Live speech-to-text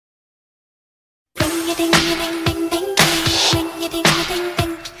Hey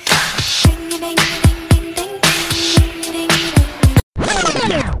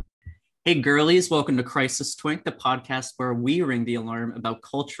girlies, welcome to Crisis Twink, the podcast where we ring the alarm about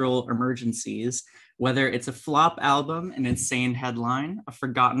cultural emergencies. Whether it's a flop album, an insane headline, a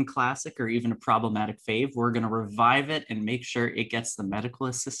forgotten classic, or even a problematic fave, we're going to revive it and make sure it gets the medical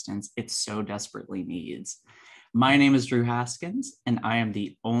assistance it so desperately needs. My name is Drew Haskins, and I am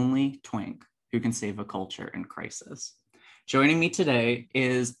the only twink who can save a culture in crisis. Joining me today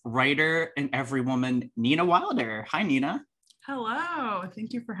is writer and every woman, Nina Wilder. Hi, Nina. Hello,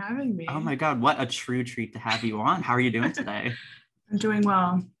 thank you for having me. Oh my God, what a true treat to have you on. How are you doing today? I'm doing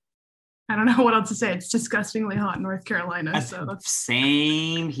well. I don't know what else to say. It's disgustingly hot in North Carolina.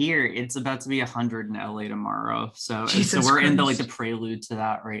 Same here. It's about to be 100 in LA tomorrow. So we're Christ. in the prelude to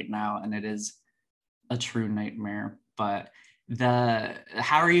that right now, and it is a true nightmare. But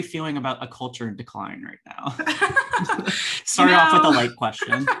how are you feeling about a culture in decline right now? Start off with a light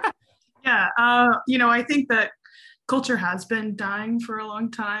question. Yeah, I think that culture has been dying for a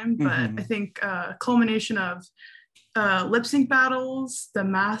long time, but I think culmination of lip sync battles, The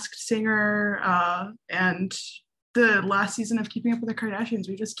Masked Singer, and the last season of Keeping Up with the Kardashians,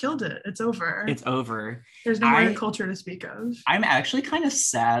 we just killed it. It's over. There's no more culture to speak of. I'm actually kind of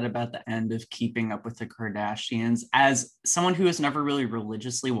sad about the end of Keeping Up with the Kardashians. As someone who has never really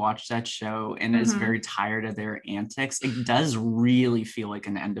religiously watched that show and is very tired of their antics, it does really feel like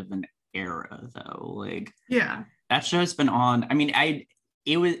an end of an era, though. Yeah. That show's been on. I mean,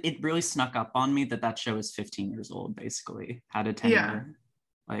 it really snuck up on me that show is 15 years old, basically. Had a tenure. Yeah.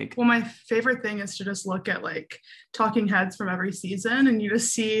 Well, my favorite thing is to just look at talking heads from every season, and you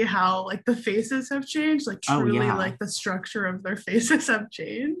just see how the faces have changed. The structure of their faces have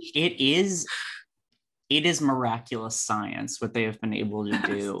changed. It is miraculous science what they have been able to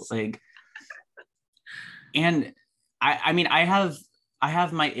do. And I mean, I have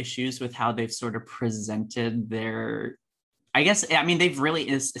my issues with how they've sort of presented they've really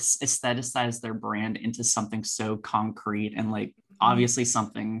aestheticized their brand into something so concrete and obviously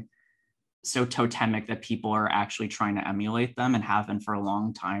something so totemic that people are actually trying to emulate them and have been for a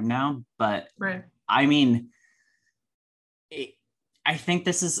long time now. But right. I mean, I think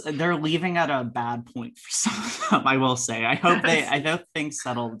they're leaving at a bad point for some of them, I will say. I hope things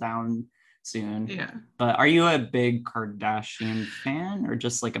settle down soon. Yeah. But are you a big Kardashian fan or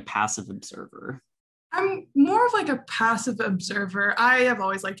just a passive observer? I'm more of a passive observer. I have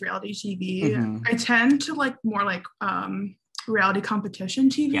always liked reality TV. I tend to more reality competition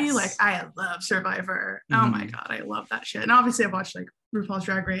TV. Yes. I love Survivor. Oh my God, I love that shit. And obviously I've watched RuPaul's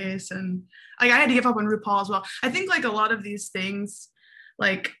Drag Race, and I had to give up on RuPaul as well. I think a lot of these things,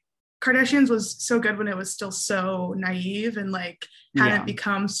 Kardashians was so good when it was still so naive and hadn't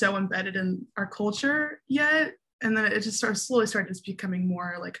become so embedded in our culture yet. And then it just slowly started just becoming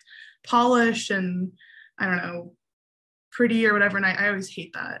more polished and, I don't know, pretty or whatever. And I always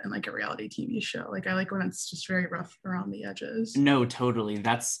hate that in a reality TV show. I like when it's just very rough around the edges. No, totally.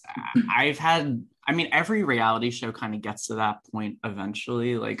 Every reality show kind of gets to that point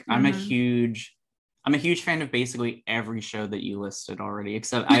eventually. I'm a huge fan of basically every show that you listed already,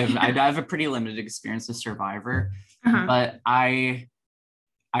 except I have a pretty limited experience with Survivor, but I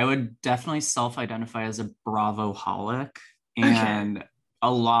would definitely self-identify as a Bravo-holic, and a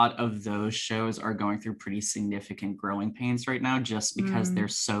lot of those shows are going through pretty significant growing pains right now, just because they're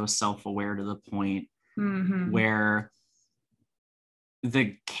so self-aware to the point where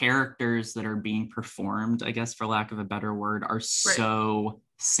the characters that are being performed, I guess for lack of a better word, are so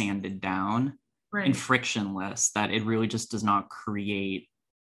sanded down and frictionless that it really just does not create,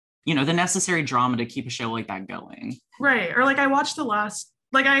 the necessary drama to keep a show like that going. Right. Or I watched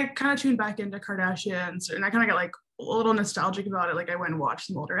I kind of tuned back into Kardashians, and I kind of got a little nostalgic about it. I went and watched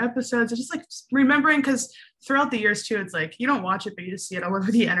some older episodes. It's just remembering, because throughout the years too, it's you don't watch it, but you just see it all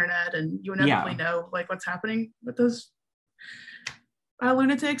over the internet, and you inevitably know what's happening with those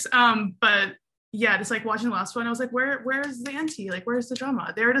lunatics. But yeah, just watching the last one, I was where's the ante? Where's the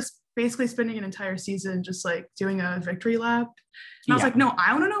drama? They were just basically spending an entire season just doing a victory lap. And I was no,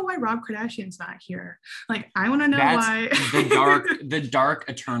 I want to know why Rob Kardashian's not here. I want to know why. the dark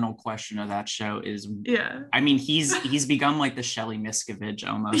eternal question of that show is, I mean, he's become the Shelley Miscavige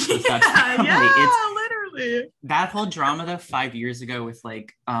almost. Literally. That whole drama though 5 years ago with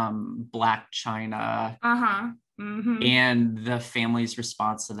Black China. And the family's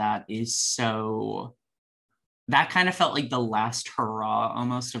response to that is so, that kind of felt like the last hurrah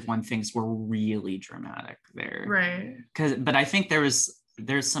almost of when things were really dramatic there. Right. But I think there's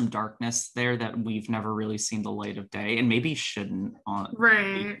some darkness there that we've never really seen the light of day, and maybe shouldn't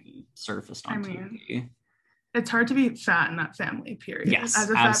surfaced on TV. It's hard to be fat in that family, period. Yes,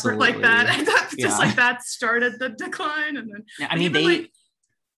 as a absolutely. Fat like that, just like that started the decline, and then I mean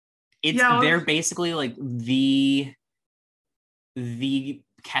they're basically like the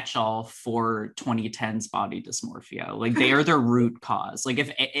catch-all for 2010s body dysmorphia. Like they are the root cause. Like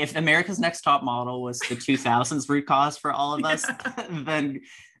if America's Next Top Model was the 2000s root cause for all of us, then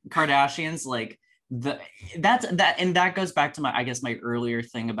Kardashians, like that goes back to my earlier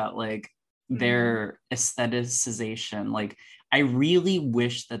thing about like their aestheticization. Like I really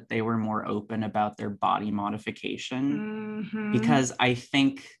wish that they were more open about their body modification, because I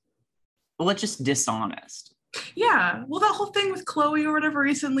think, well, it's just dishonest. Yeah, well, that whole thing with Chloe or whatever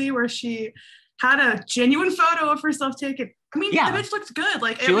recently, where she had a genuine photo of herself taken. I mean, the bitch looked good.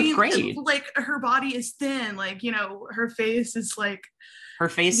 Like, she looked great. Like her body is thin. Like, you know, her face is like. Her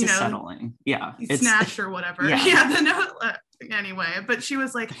face is settling. Yeah, it's snatched or whatever. Anyway, but she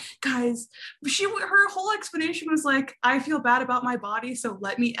was like, guys, her whole explanation was like, I feel bad about my body, so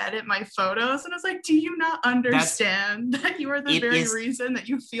let me edit my photos. And I was like, do you not understand that you are the very reason that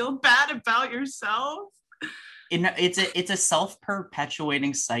you feel bad about yourself? It's a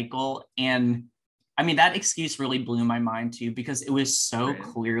self-perpetuating cycle. And I mean, that excuse really blew my mind too, because it was so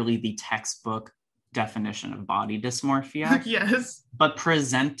clearly the textbook definition of body dysmorphia. Yes. But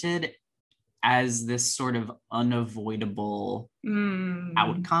presented as this sort of unavoidable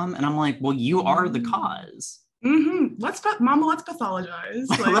outcome. And I'm like, well, you are the cause. Let's pathologize.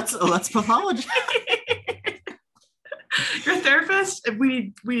 Like, let's pathologize. Your therapist,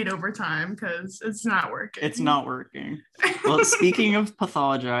 we need overtime because it's not working. It's not working. Well, speaking of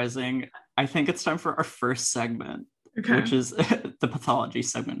pathologizing, I think it's time for our first segment, which is the pathology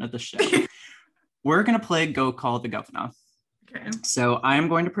segment of the show. We're going to play Go Call the Governor. Okay. So I am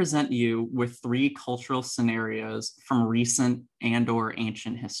going to present you with 3 cultural scenarios from recent and or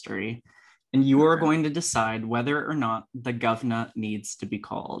ancient history. And you are going to decide whether or not the governor needs to be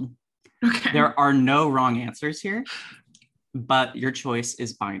called. Okay. There are no wrong answers here, but your choice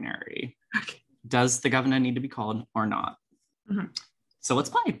is binary. Okay. Does the governor need to be called or not? So let's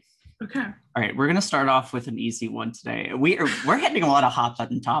play. Okay. All right, we're going to start off with an easy one today. We're hitting a lot of hot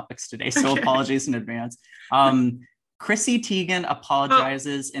button topics today, so apologies in advance. Chrissy Teigen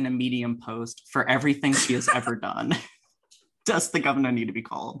apologizes in a Medium post for everything she has ever done. Does the governor need to be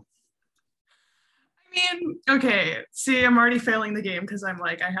called? I mean, okay. See, I'm already failing the game because I'm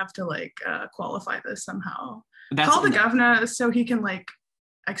like, I have to like qualify this somehow. Call the governor so he can like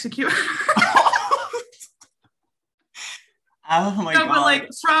execute. Oh my god! But like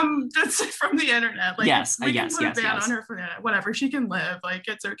from the internet, like yes, we can yes, put yes, a ban yes. on her from the internet. Whatever, she can live. Like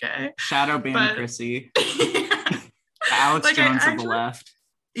it's okay. Shadow ban Chrissy. Alex like Jones of the left.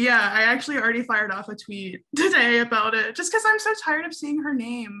 Yeah, I actually already fired off a tweet today about it, just because I'm so tired of seeing her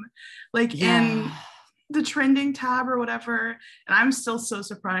name, like in the trending tab or whatever. And I'm still so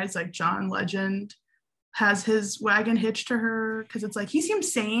surprised. Like John Legend has his wagon hitched to her because it's like he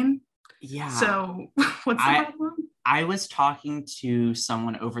seems sane. Yeah. So what's the problem? I was talking to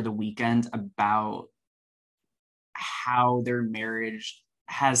someone over the weekend about how their marriage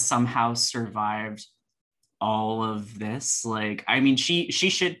has somehow survived all of this. Like, I mean, she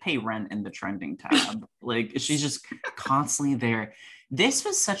should pay rent in the trending tab. Like, she's just constantly there. This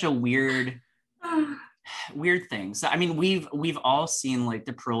was such a weird thing. So, I mean, we've all seen like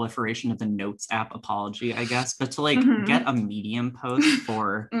the proliferation of the Notes app apology, I guess, but to like get a Medium post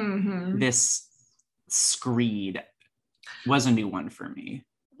for this screed was a new one for me.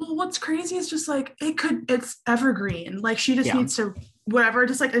 Well, what's crazy is just like it's evergreen. Like she just needs to whatever,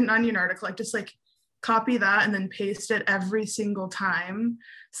 just like an Onion article, like just like copy that and then paste it every single time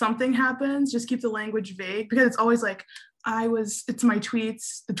something happens. Just keep the language vague because it's always like it's my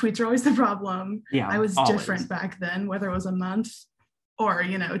tweets. The tweets are always the problem. Yeah, I was always different back then, whether it was a month or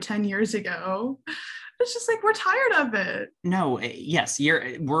 10 years ago. It's just like we're tired of it. No, yes,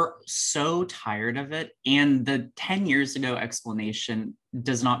 we're so tired of it. And the 10 years ago explanation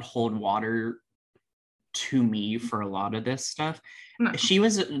does not hold water to me for a lot of this stuff. No. She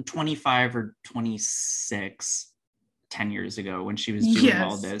was 25 or 26 10 years ago when she was doing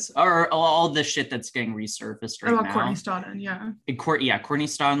all this, or all the shit that's getting resurfaced right now. Courtney Stodden, Courtney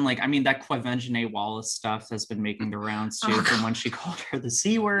Stodden, like, I mean, that Quevenjane Wallace stuff has been making the rounds too, from when she called her the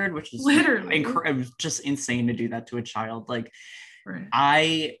C word, which is literally just insane to do that to a child. Like, right.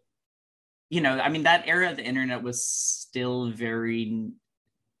 I mean, that era of the internet was still very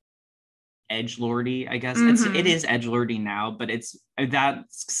edgelordy, I guess. It is edgelordy now, but that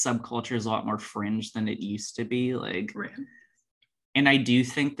subculture is a lot more fringe than it used to be. Like, right. And I do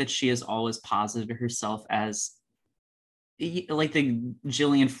think that she has always posited herself as like the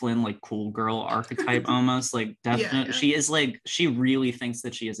Gillian Flynn, like cool girl archetype almost, like definitely she is like, she really thinks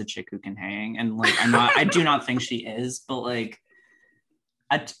that she is a chick who can hang, and like I do not think she is, but like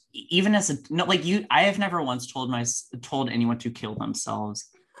even as a no, like I have never once told anyone to kill themselves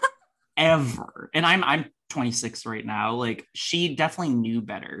ever, and I'm 26 right now. Like she definitely knew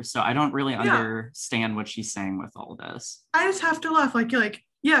better, so I don't really understand what she's saying with all this. I just have to laugh, like you're like,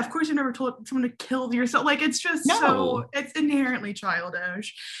 yeah, of course you never told someone to kill yourself. Like it's just so, it's inherently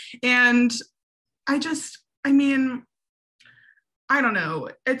childish. And I mean, I don't know.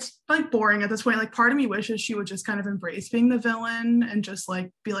 It's like boring at this point. Like part of me wishes she would just kind of embrace being the villain and just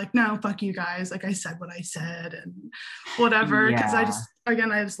like be like, no, fuck you guys. Like I said what I said and whatever. Because I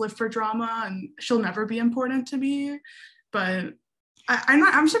just live for drama and she'll never be important to me. But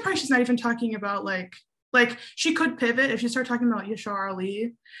I'm surprised she's not even talking about like she could pivot if she started talking about Yashar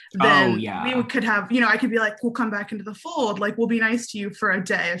Ali. Then we could have, I could be like, we'll come back into the fold. Like we'll be nice to you for a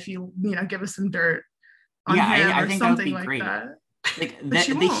day if you, give us some dirt on him I or think something that would be like great. that. Like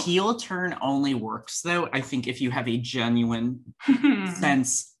the heel turn only works though, I think, if you have a genuine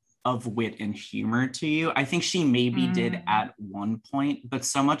sense of wit and humor to you. I think she maybe did at one point, but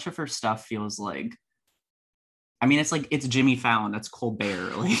so much of her stuff feels like, I mean, it's like it's Jimmy Fallon, that's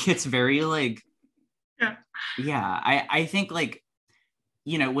Colbert. Like it's very like I think like,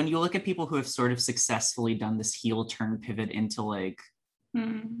 when you look at people who have sort of successfully done this heel turn pivot into like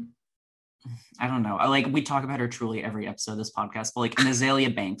I don't know, like we talk about her truly every episode of this podcast, but like an Azalea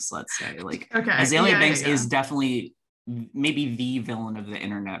Banks, let's say, like Azalea Banks is definitely maybe the villain of the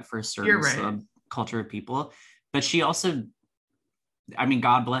internet for a certain subculture of people, but she also, I mean,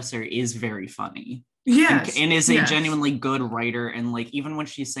 God bless her, is very funny. Yes. And is a genuinely good writer. And like, even when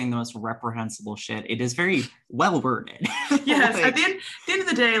she's saying the most reprehensible shit, it is very well worded. Yes. Like, at the end of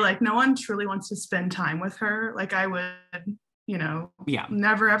the day, like no one truly wants to spend time with her. Like I would,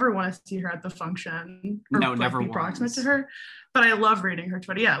 never ever want to see her at the function or never be proximate to her. But I love reading her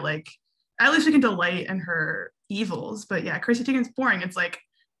Twitter. Yeah. Like at least we can delight in her evils. But yeah, Chrissy Teigen's boring. It's like,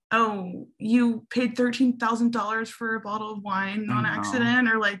 oh, you paid $13,000 for a bottle of wine on accident,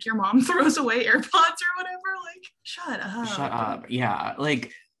 or like your mom throws away AirPods or whatever. Like, shut up. Yeah.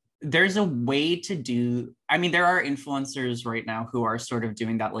 Like there's a way to do, I mean, there are influencers right now who are sort of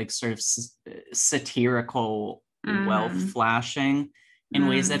doing that, like sort of satirical wealth flashing in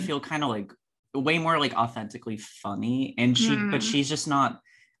ways that feel kind of like way more like authentically funny. And but she's just not,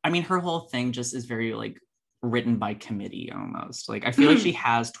 I mean, her whole thing just is very like written by committee almost. Like I feel like she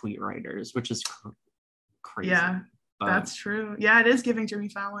has tweet writers, which is crazy. Yeah, that's true. Yeah, it is giving Jimmy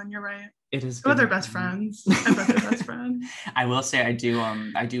Fallon. You're right. It is. But they're best friends. I bet they're best friends. I will say I do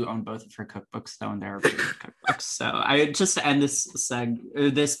own both of her cookbooks though, and they're very good cookbooks. So I just to end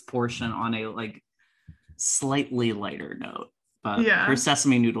this portion on a like slightly lighter note. But her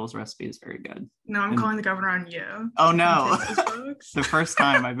sesame noodles recipe is very good. No, I'm calling the governor on you. Oh no. The first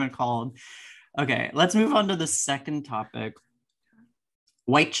time I've been called. Okay, let's move on to the second topic.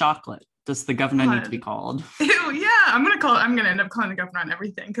 White chocolate. Does the governor need to be called? Ew, yeah, I'm gonna end up calling the governor on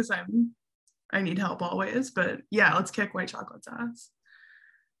everything because I need help always. But yeah, let's kick white chocolate's ass.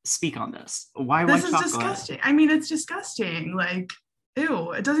 Speak on this. Why white chocolate? This is disgusting. I mean, it's disgusting. Like,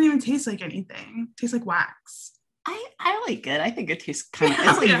 ew, it doesn't even taste like anything. It tastes like wax. I like it. I think it tastes kind of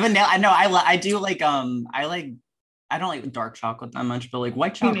it's like vanilla. I know I do like I don't like dark chocolate that much, but like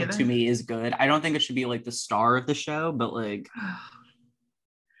white chocolate to me is good. I don't think it should be like the star of the show, but like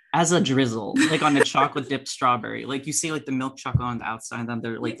as a drizzle, like on the chocolate dipped strawberry, like you see like the milk chocolate on the outside, then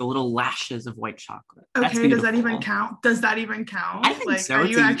they're like the little lashes of white chocolate. Okay, does that even count? I think like, so. Are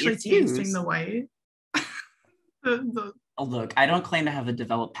you actually tasting the white? Oh, look, I don't claim to have a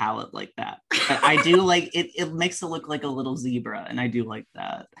developed palate like that, but I do like it. It makes it look like a little zebra, and I do like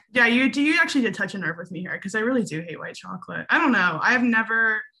that. Yeah, you actually did touch a nerve with me here because I really do hate white chocolate. I don't know. I have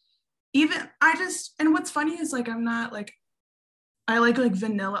never and what's funny is like I'm not like I like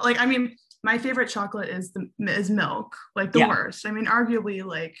vanilla. Like I mean, my favorite chocolate is milk, like the worst. I mean, arguably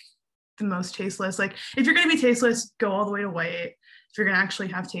like the most tasteless. Like if you're gonna be tasteless, go all the way to white. If you're gonna actually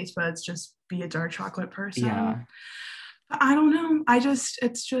have taste buds, just be a dark chocolate person. Yeah. I don't know.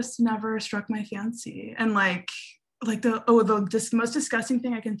 It's just never struck my fancy. And like the most disgusting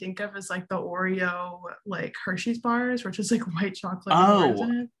thing I can think of is like the Oreo like Hershey's bars, which is like white chocolate.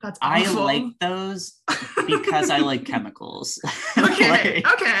 Oh, that's awful. I like those because I like chemicals. Okay.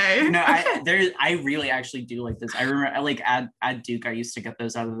 No, I really actually do like this. I remember like at Duke, I used to get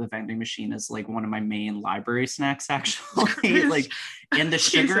those out of the vending machine as like one of my main library snacks actually. Like, and the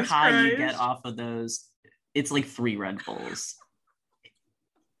sugar high you get off of those, it's like 3 Red Bulls.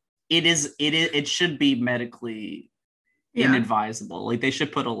 It should be medically inadvisable. Like they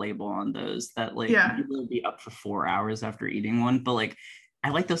should put a label on those that like you will be up for 4 hours after eating one, but like I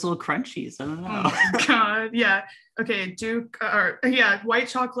like those little crunchies. I don't know. Oh my god. Yeah. Okay. Duke white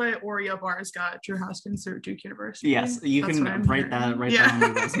chocolate Oreo bars got Drew Haskins through Duke University. Yes, you can write that on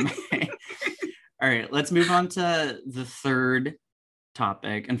your resume. All right, let's move on to the third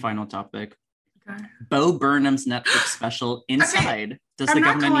topic and final topic. Okay. Bo Burnham's Netflix special Inside. Does the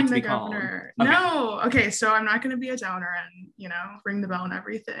government need to be called? Okay. No. Okay, so I'm not going to be a downer and, ring the bell and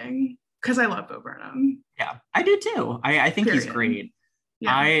everything because I love Bo Burnham. Yeah, I do too. I think he's great.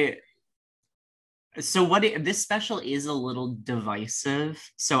 Yeah. This special is a little divisive,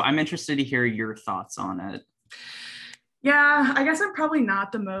 so I'm interested to hear your thoughts on it. Yeah, I guess I'm probably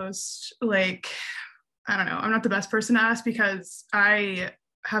not the most I don't know. I'm not the best person to ask because I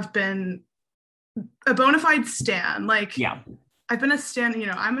have been a bona fide stan. I've been a stan,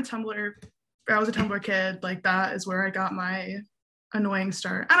 I'm a Tumblr. I was a Tumblr kid. Like that is where I got my annoying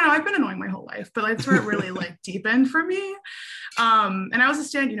start. I don't know. I've been annoying my whole life, but that's where it really deepened for me. And I was a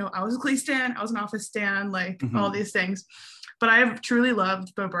stan, I was a Glee stan. I was an Office stan, all these things. But I've truly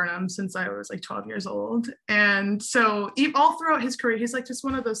loved Bo Burnham since I was 12 years old. And so all throughout his career, he's just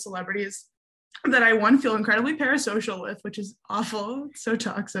one of those celebrities that I feel incredibly parasocial with, which is awful. It's so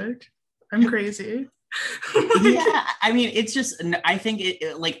toxic. I'm crazy. Yeah, I mean, it's just, I think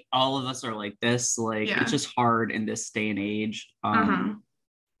it all of us are like this. It's just hard in this day and age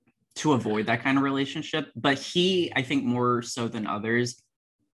to avoid that kind of relationship. But he, I think more so than others,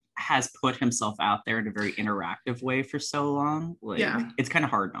 has put himself out there in a very interactive way for so long. It's kind of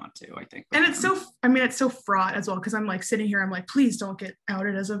hard not to, I think. And it's so fraught as well, because I'm sitting here, I'm please don't get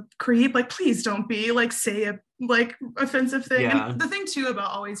outed as a creep. Please don't be say a offensive thing. Yeah. And the thing too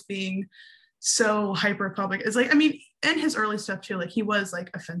about always being so hyper public is in his early stuff too, he was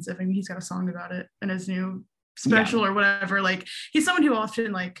offensive. I mean, he's got a song about it in his new special or whatever. He's someone who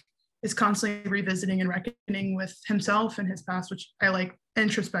often is constantly revisiting and reckoning with himself and his past, which I like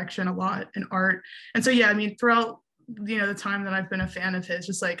introspection a lot in art. And so, throughout, the time that I've been a fan of his,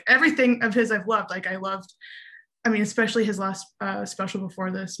 just everything of his I've loved. I loved, especially his last special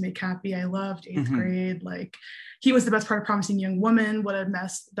before this, Make Happy. I loved 8th grade. He was the best part of Promising Young Woman. What a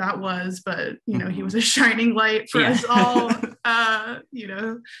mess that was. But, he was a shining light for us all,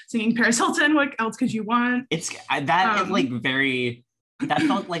 singing Paris Hilton. What else could you want? It's that very... That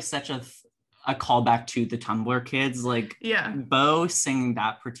felt like such a callback to the Tumblr kids. Bo singing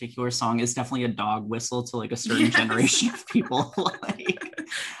that particular song is definitely a dog whistle to a certain generation of people.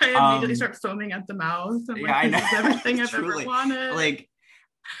 I immediately start foaming at the mouth. I'm I know. This is everything I've ever wanted.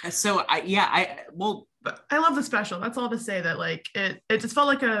 But I love the special. That's all to say that it just felt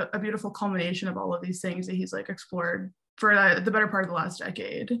like a beautiful culmination of all of these things that he's explored for the better part of the last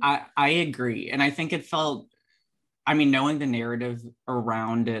decade. I agree, and I think it felt. Knowing the narrative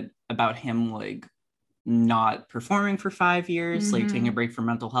around it about him, not performing for 5 years, taking a break from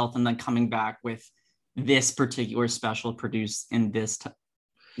mental health, and then coming back with this particular special produced in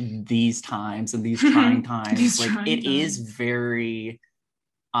these times and these trying times, it is very,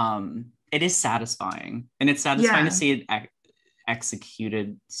 it is satisfying, and it's satisfying to see it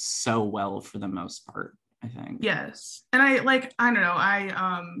executed so well for the most part, I think. Yes, and I don't know,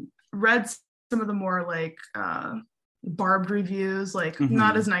 I read some of the more barbed reviews,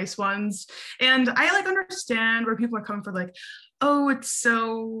 not as nice ones, and I understand where people are coming from, oh, it's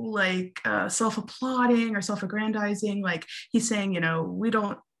so self-applauding or self-aggrandizing, he's saying, we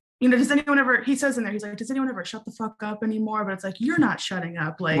don't, does anyone ever, he says in there, he's does anyone ever shut the fuck up anymore? But it's you're not shutting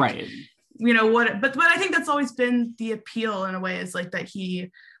up, right, what, but I think that's always been the appeal in a way, is that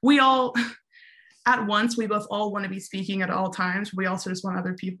we all at once, we both all want to be speaking at all times. We also just want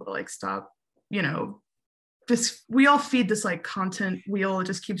other people to stop, we all feed this content wheel. It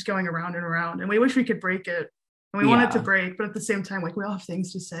just keeps going around and around, and we wish we could break it, and we want it to break, but at the same time, we all have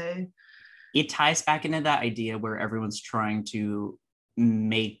things to say. It ties back into that idea where everyone's trying to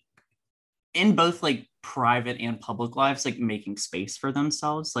make, in both private and public lives, making space for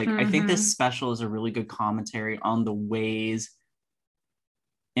themselves. I think this special is a really good commentary on the ways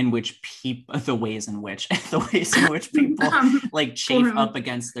in which people chafe up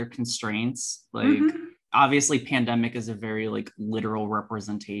against their constraints. Obviously pandemic is a very literal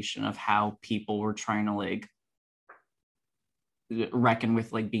representation of how people were trying to reckon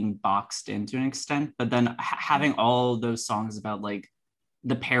with being boxed in to an extent, but then having all those songs about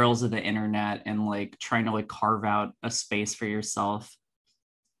the perils of the internet and trying to carve out a space for yourself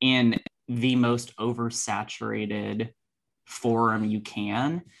in the most oversaturated forum you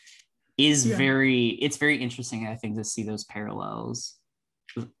can is very interesting, I think, to see those parallels.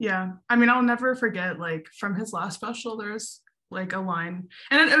 Yeah. I mean, I'll never forget, like, from his last special, there's like a line.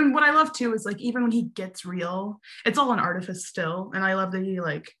 And what I love too is, like, even when he gets real, it's all an artifice still. And I love that he,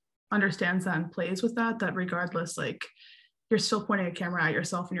 like, understands that and plays with that regardless, like, you're still pointing a camera at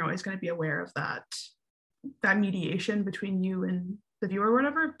yourself and you're always going to be aware of that mediation between you and the viewer or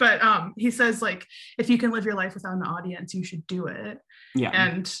whatever. But he says, like, if you can live your life without an audience, you should do it. Yeah.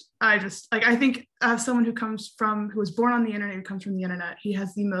 And I just, like, I think as someone who was born on the internet, who comes from the internet, he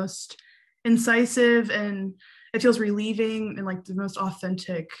has the most incisive, and it feels relieving, and like the most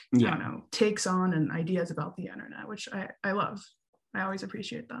authentic, I don't know, takes on and ideas about the internet, which I love. I always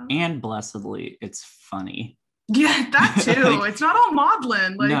appreciate that. And blessedly, it's funny. Yeah, that too. Like, it's not all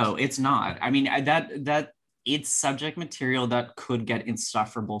maudlin. Like, no, it's not. I mean, that it's subject material that could get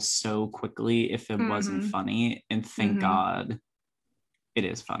insufferable so quickly if it wasn't funny. And thank God it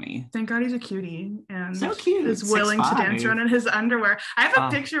is funny. Thank God he's a cutie and so cute. Is willing 6'5". To dance around in his underwear. I have a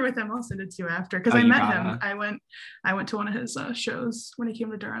picture with him. I'll send it to you after, because I met him. I went to one of his shows when he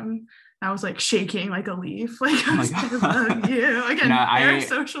came to Durham. I was like shaking like a leaf. Like, I was like, I love you. Again, they're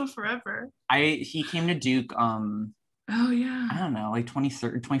social forever. He came to Duke. Oh yeah. I don't know, like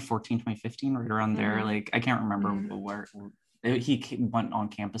 2014, 2015, right around there. Like, I can't remember where he went on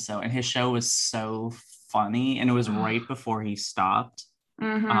campus out, and his show was so funny, and it was right before he stopped.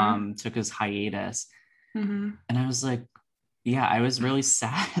 Took his hiatus, and I was like, yeah, I was really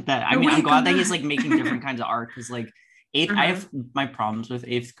sad that I'm glad that he's like making different kinds of art, because like I have my problems with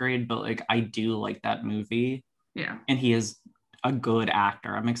 8th grade, but like I do like that movie. Yeah, and he is a good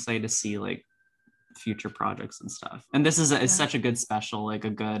actor. I'm excited to see like future projects and stuff, and this is such a good special, like a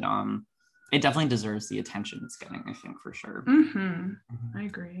good it definitely deserves the attention it's getting, I think, for sure. I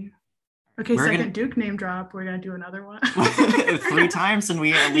agree. Okay, second Duke name drop. We're gonna do another one 3 times, and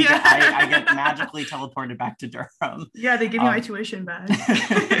I get magically teleported back to Durham. Yeah, they give me my tuition back.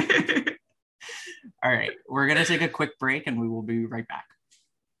 All right, we're gonna take a quick break, and we will be right back.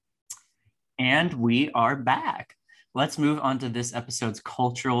 And we are back. Let's move on to this episode's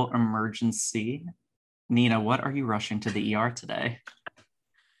cultural emergency. Nina, what are you rushing to the ER today?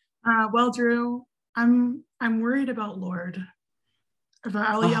 Well, Drew, I'm worried about Lord.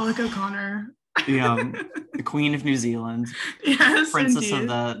 About Ali Alec O'Connor. The Queen of New Zealand. Yes, Princess indeed.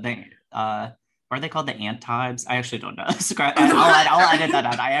 of the what are they called? The Antibes? I actually don't know. I'll edit that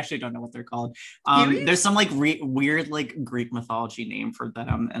out. I actually don't know what they're called. There's some like weird like Greek mythology name for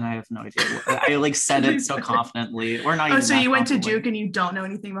them, and I have no idea. I like said it so confidently. Or not. Oh, so you went to Duke and you don't know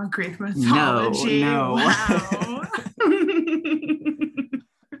anything about Greek mythology? No. Wow.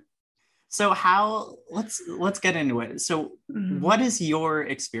 So let's get into it. So what is your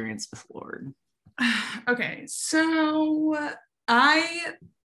experience with Lord? Okay, so I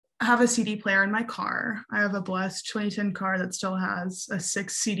have a CD player in my car. I have a blessed 2010 car that still has a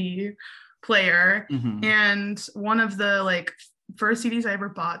 6 CD player. And one of the like first CDs I ever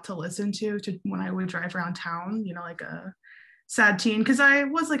bought to listen to when I would drive around town, you know, like a sad teen, because I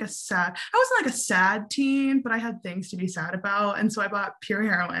wasn't like a sad teen, but I had things to be sad about. And so I bought Pure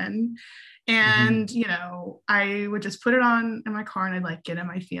Heroin, and you know, I would just put it on in my car and I'd like get in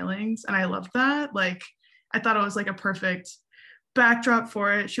my feelings, and I loved that. Like, I thought it was like a perfect backdrop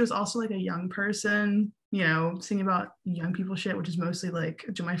for it. She was also like a young person, you know, singing about young people shit, which is mostly like,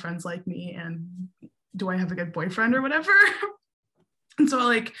 do my friends like me, and do I have a good boyfriend or whatever. And so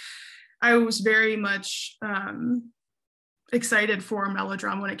like I was very much excited for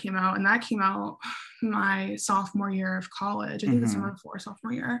Melodrama when it came out, and that came out my sophomore year of college. I think the summer before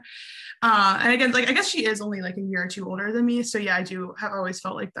sophomore year. And again, like I guess she is only like a year or two older than me, so yeah, I do have always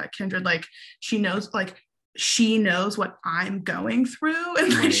felt like that kindred, like she knows what I'm going through,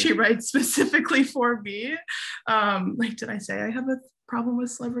 and like she writes specifically for me. Like, did I say I have a problem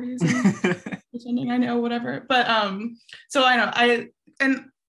with celebrities and pretending I know whatever? But so I know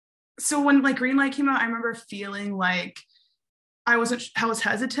so when like Greenlight came out, I remember feeling like I was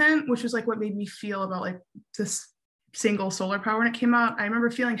hesitant, which was like what made me feel about like this single Solar Power when it came out. I remember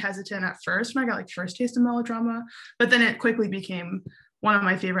feeling hesitant at first when I got like first taste of Melodrama, but then it quickly became one of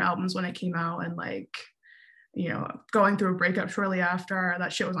my favorite albums when it came out. And like, you know, going through a breakup shortly after,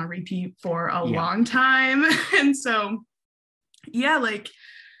 that shit was on repeat for a long time. And so yeah, like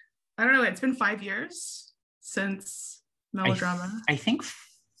I don't know, it's been 5 years since Melodrama. I think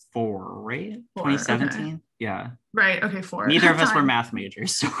 4, right? 2017. Okay. Yeah. Right. Okay. 4. Neither of us were math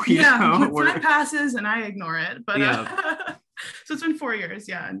majors, so that passes and I ignore it. But so it's been 4 years.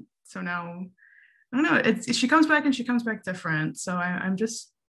 Yeah. And so now I don't know. She comes back and she comes back different. So I'm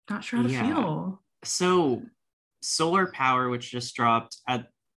just not sure how to feel. So Solar Power, which just dropped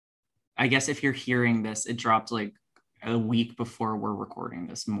I guess if you're hearing this, it dropped like a week before we're recording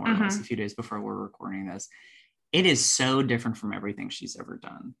this, more or less a few days before we're recording this. It is so different from everything she's ever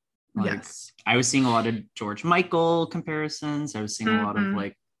done. Like, yes. I was seeing a lot of George Michael comparisons. I was seeing a lot of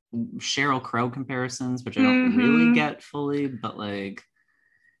like Sheryl Crow comparisons, which I don't really get fully, but like,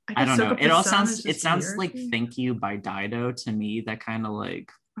 I don't know. It sounds like Thank You by Dido to me. That kind of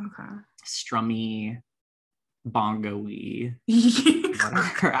like strummy, bongo-y.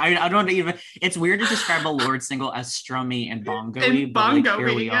 I don't even, it's weird to describe a Lorde single as strummy and bongo-y, but like,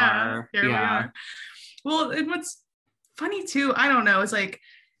 here we are. Here we are. Well, and what's funny too, I don't know, it's like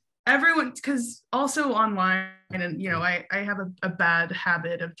everyone, because also online, and you know, I have a bad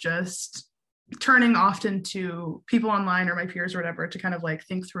habit of just turning often to people online or my peers or whatever to kind of like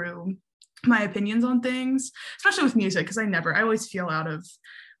think through my opinions on things, especially with music, because I always feel out of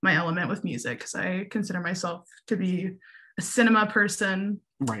my element with music because I consider myself to be a cinema person,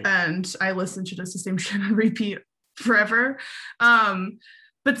 right? And I listen to just the same shit on repeat forever.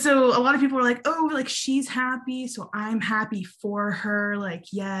 But so a lot of people are like, oh, like she's happy, so I'm happy for her. Like,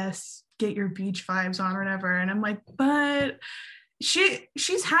 yes, get your beach vibes on or whatever. And I'm like, but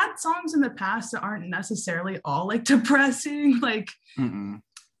she's had songs in the past that aren't necessarily all like depressing. Like, I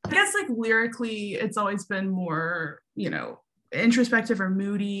guess like lyrically, it's always been more, you know, introspective or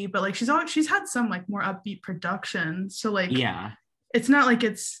moody, but like she's had some like more upbeat production. So like, yeah, it's not like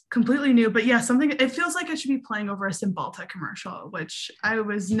it's completely new, but yeah, it feels like it should be playing over a Cymbalta commercial, which I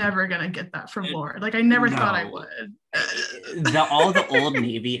was never gonna get that from Lorde. Like I never thought I would. All the old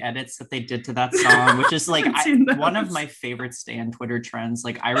Navy edits that they did to that song, which is like one of my favorite stan Twitter trends.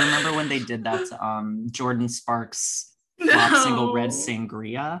 Like I remember when they did that to Jordan Sparks' flop single Red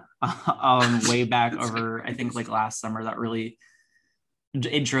Sangria way back over, I think like last summer. That really,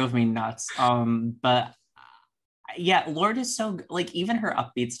 it drove me nuts. But yeah, Lorde is so, like, even her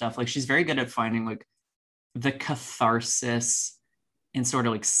upbeat stuff, like she's very good at finding like the catharsis and sort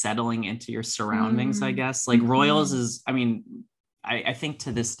of like settling into your surroundings, I guess. Like Royals is, I mean, I think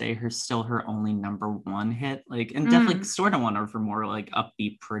to this day her only #1 hit, like, and definitely sort of one of her more like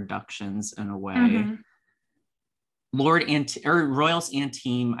upbeat productions in a way. Lorde and Royals and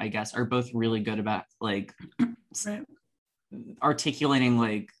Team, I guess, are both really good about like articulating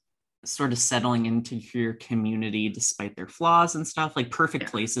like sort of settling into your community despite their flaws and stuff. Like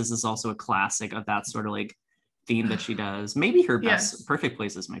Perfect Places is also a classic of that sort of like theme that she does. Maybe her best. Perfect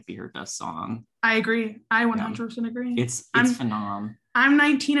Places might be her best song. I agree. I 100% agree. It's phenomenal. I'm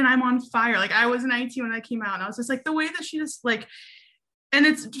 19 and I'm on fire. Like I was 19 when that came out, and I was just like, the way that she just like, and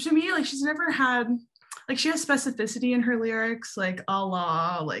it's to me like she's never had, like, she has specificity in her lyrics, like a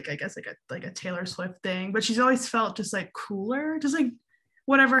la, like I guess like a Taylor Swift thing, but she's always felt just like cooler, just like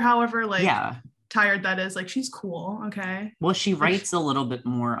whatever, however, like tired that is, like she's cool. Okay. Well, she writes a little bit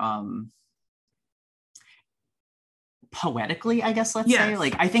more poetically, I guess, let's say.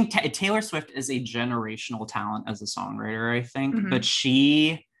 Like I think Taylor Swift is a generational talent as a songwriter, I think, but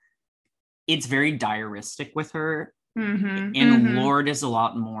it's very diaristic with her, and Lorde is a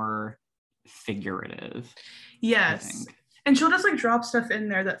lot more figurative. Yes. And she'll just like drop stuff in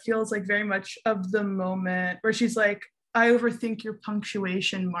there that feels like very much of the moment, where she's like, I overthink your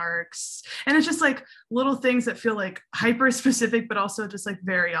punctuation marks. And it's just like little things that feel like hyper specific, but also just like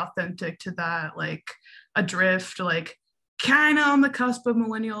very authentic to that, like Adrift, like kind of on the cusp of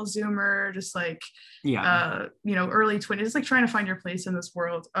millennial Zoomer, just like, you know, early 20s, just like trying to find your place in this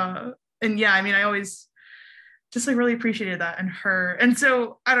world. And yeah, I mean, I always just like really appreciated that in her. And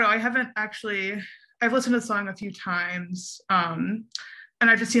so, I don't know, I've listened to the song a few times. And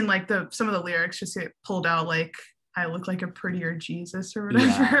I've just seen like some of the lyrics just get pulled out, like, I look like a prettier Jesus or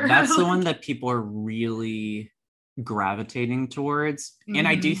whatever. Yeah, that's the one that people are really gravitating towards. And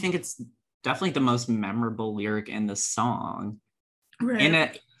I do think it's definitely the most memorable lyric in the song.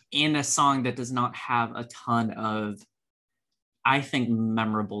 Right. In a song that does not have a ton of, I think,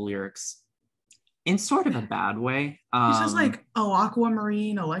 memorable lyrics in sort of a bad way. It's just like, oh,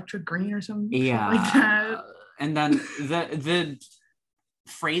 aquamarine, electric green or something like that. And then the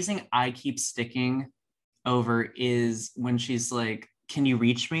phrasing I keep sticking over is when she's like, can you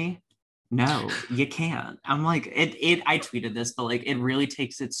reach me? No, you can't. I'm like, I tweeted this, but like it really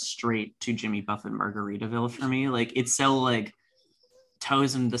takes it straight to Jimmy Buffett Margaritaville for me. Like it's so like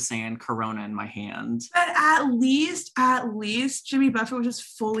toes in the sand, Corona in my hand. But at least Jimmy Buffett was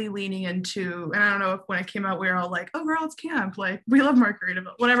just fully leaning into, and I don't know if when it came out we were all like, oh girl, it's camp, like we love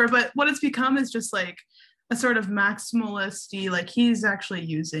Margaritaville, whatever. But what it's become is just like a sort of maximalist-y, like he's actually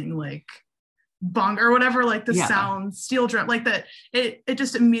using like bong or whatever, like the Yeah. sound, steel drum, like that. It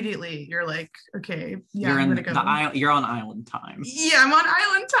just immediately you're like, okay, yeah, you're I'm in gonna go. you're on island time. Yeah, I'm on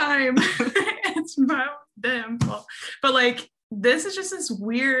island time. It's my damn fault. But like this is just this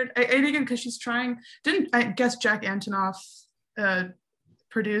weird, and again, because she's trying, didn't I guess Jack Antonoff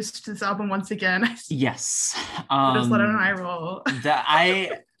produced this album once again? Yes. Just let out an eye roll.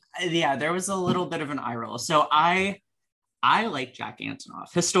 Yeah, there was a little bit of an eye roll. So I like Jack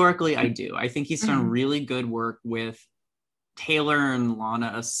Antonoff. Historically, I do. I think he's done really good work with Taylor and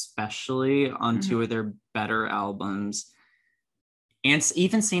Lana, especially on two of their better albums. And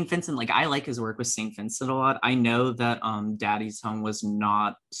even St. Vincent, like I like his work with St. Vincent a lot. I know that Daddy's Home was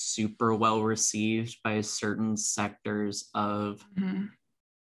not super well received by certain sectors of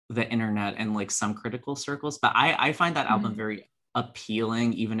the internet and like some critical circles, but I find that album very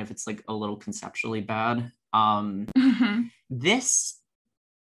appealing, even if it's like a little conceptually bad. This,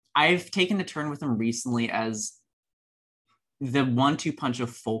 I've taken a turn with him recently as the 1-2 punch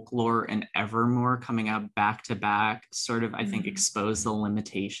of Folklore and Evermore coming out back to back sort of, I think, expose the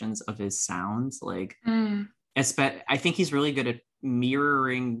limitations of his sounds. Like, I think he's really good at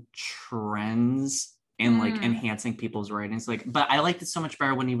mirroring trends and like enhancing people's writings. Like, but I liked it so much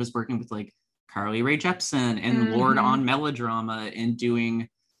better when he was working with like Carly Rae Jepsen and Lord on Melodrama and doing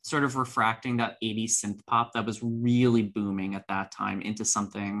sort of refracting that 80s synth pop that was really booming at that time into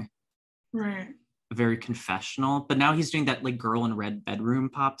something very confessional. But now he's doing that like girl in red bedroom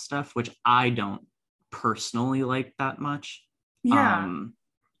pop stuff, which I don't personally like that much. Yeah.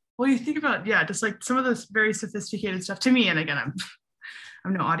 Well, you think about, just like some of this very sophisticated stuff to me, and again,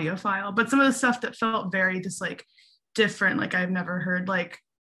 I'm no audiophile, but some of the stuff that felt very just like different, like I've never heard, like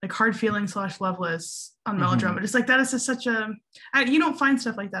Hard Feelings / Loveless on Melodrama. Just like that is just such a, you don't find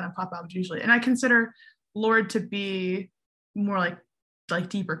stuff like that on pop albums usually. And I consider Lorde to be more like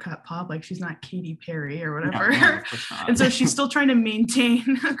deeper cut pop, like she's not Katy Perry or whatever. No, of course not. And so she's still trying to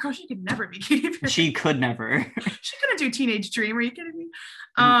maintain, of course she could never be Katy Perry. She could never. She couldn't do Teenage Dream, are you kidding me?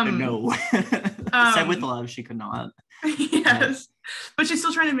 No. Said with love, she could not. Yes. But she's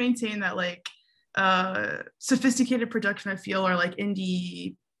still trying to maintain that like sophisticated production, I feel, or like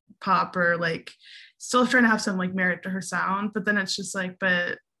indie pop, or like still trying to have some like merit to her sound, but then it's just like,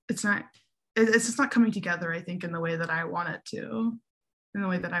 but it's just not coming together, I think, in the way that I want it to, in the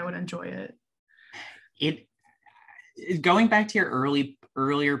way that I would enjoy it. Going back to your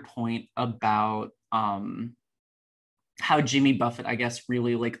earlier point about how Jimmy Buffett, I guess,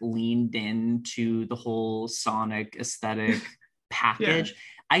 really like leaned into the whole sonic aesthetic package.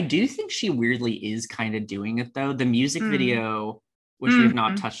 I do think she weirdly is kind of doing it though. The music video, which we've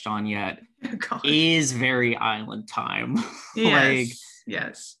not touched on yet, is very Island Time.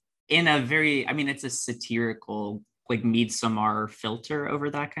 Yes. In a very, I mean, it's a satirical, like Midsommar filter over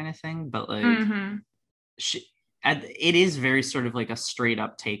that kind of thing, but like it is very sort of like a straight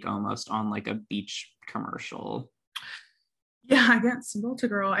up take almost on like a beach commercial. Yeah, I guess Volta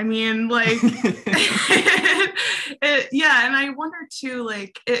Girl. I mean, like, and I wonder too,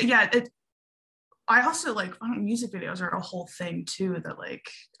 like, I also like, music videos are a whole thing too, that like,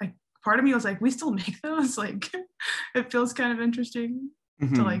 part of me was like, we still make those, like, it feels kind of interesting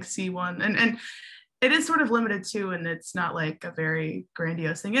to like see one, and it is sort of limited too, and it's not like a very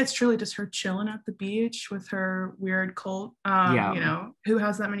grandiose thing. It's truly just her chilling at the beach with her weird cult. You know, who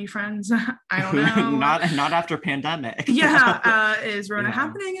has that many friends? I don't know. not after pandemic. Is Rona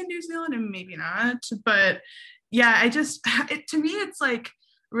happening in New Zealand? And maybe not. But yeah, to me, it's like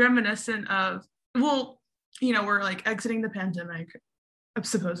reminiscent of, well, you know, we're like exiting the pandemic,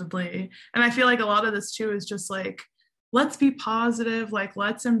 supposedly, and I feel like a lot of this too is just like, let's be positive, like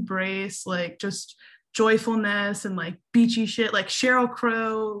let's embrace like just joyfulness and like beachy shit, like Sheryl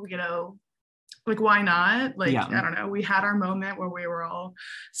Crow, you know, like why not? Like, I don't know, we had our moment where we were all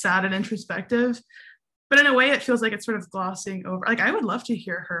sad and introspective, but in a way it feels like it's sort of glossing over. Like I would love to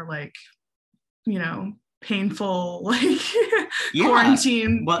hear her like, you know, painful like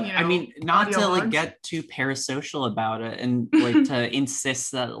quarantine. Well, you know, I mean, not to like logs. get too parasocial about it and like to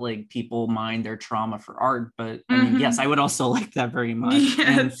insist that like people mind their trauma for art, but I mean, yes, I would also like that very much.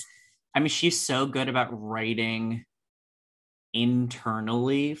 And I mean, she's so good about writing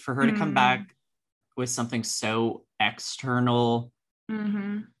internally. For her to come back with something so external,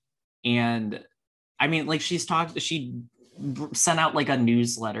 and I mean, like she sent out like a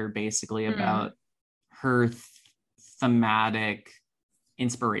newsletter basically about her thematic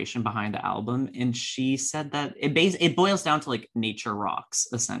inspiration behind the album, and she said that it boils down to like nature rocks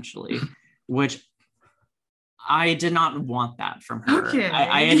essentially, which I did not want that from her.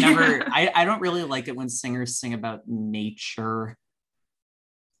 I had never I don't really like it when singers sing about nature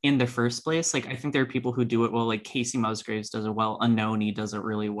in the first place. Like I think there are people who do it well, like Casey Musgraves does it well, Anoni does it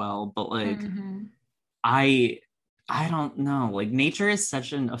really well, but like I I don't know. Like nature is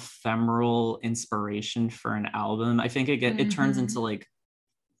such an ephemeral inspiration for an album. I think it turns into like,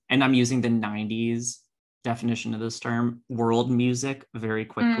 and I'm using the 90s definition of this term, world music very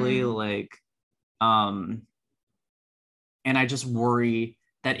quickly. Like and I just worry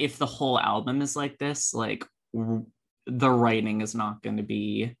that if the whole album is like this, like the writing is not going to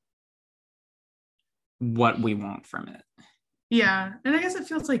be what we want from it. Yeah. And I guess it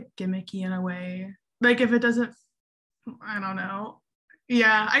feels like gimmicky in a way. Like if it doesn't, I don't know.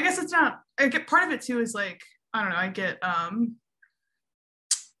 Yeah, I guess it's not, I get part of it too is like, I don't know, I get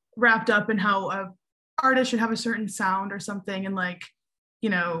wrapped up in how a artist should have a certain sound or something. And like, you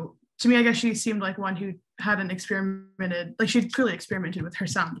know, to me, I guess she seemed like one who hadn't experimented, like she'd clearly experimented with her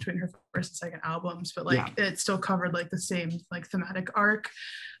sound between her first and second albums, but like it still covered like the same like thematic arc.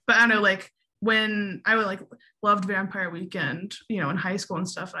 But I don't know, like when I would like loved Vampire Weekend, you know, in high school and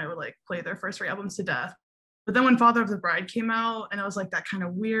stuff, and I would like play their first three albums to death. But then when Father of the Bride came out, and it was like that kind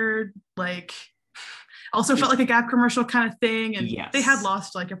of weird, like also felt like a Gap commercial kind of thing. And they had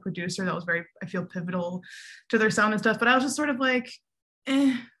lost like a producer that was very, I feel, pivotal to their sound and stuff. But I was just sort of like,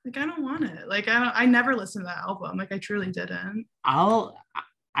 like I don't want it. Like I never listened to that album. Like I truly didn't.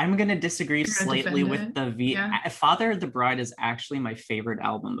 I'm gonna disagree slightly with the Father of the Bride is actually my favorite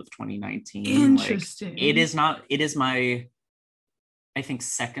album of 2019. Interesting. Like, it is my, I think,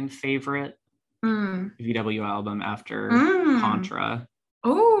 second favorite VW album after Contra.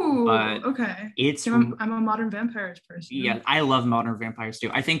 Oh, but okay. It's I'm a modern vampires person. Yeah, I love modern vampires too.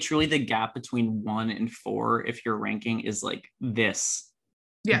 I think truly the gap between 1 and 4, if you're ranking, is like this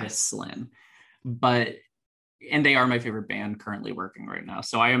slim. But and they are my favorite band currently working right now.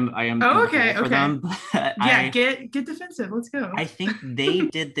 So I am for them. Get defensive. Let's go. I think they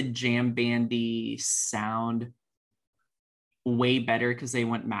did the jam bandy sound way better because they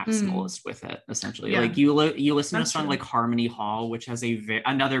went maximalist with it, essentially. Like you listen to a song like Harmony Hall, which has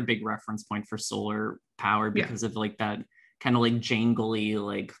another big reference point for Solar Power because of like that kind of like jangly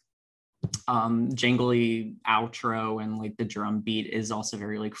outro, and like the drum beat is also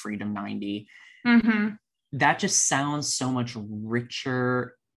very like Freedom 90. That just sounds so much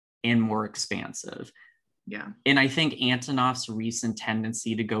richer and more expansive. Yeah. And I think Antonoff's recent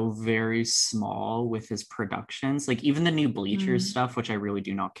tendency to go very small with his productions, like even the new Bleachers stuff, which I really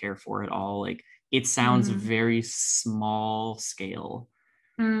do not care for at all, like it sounds very small scale.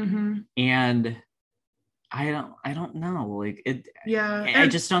 And I don't know, like it. I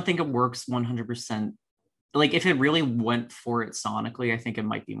just don't think it works 100%. Like if it really went for it sonically, I think it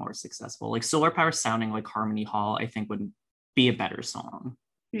might be more successful. Like Solar Power sounding like Harmony Hall, I think would be a better song.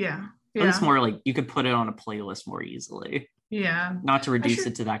 Yeah. It's more like you could put it on a playlist more easily. Yeah. Not to reduce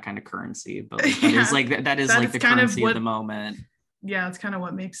it to that kind of currency, but like, that is like the currency of the moment. Yeah, it's kind of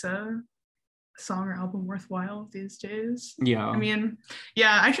what makes a song or album worthwhile these days. Yeah. I mean,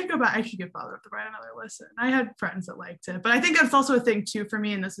 I should go back. I should give Father of the Bride another listen. I had friends that liked it, but I think that's also a thing too for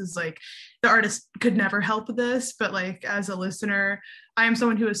me. And this is like the artist could never help this, but like as a listener, I am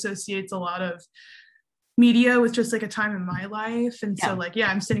someone who associates a lot of media with just like a time in my life. And so like,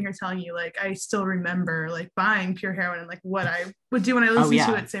 I'm sitting here telling you, like, I still remember like buying Pure Heroin and like what I would do when I listened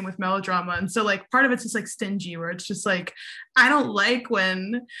to it, same with Melodrama. And so like part of it's just like stingy, where it's just like, I don't like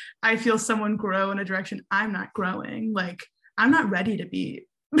when I feel someone grow in a direction I'm not growing. Like I'm not ready to be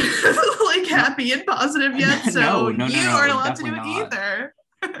like happy and positive yet. So you aren't allowed to do it either.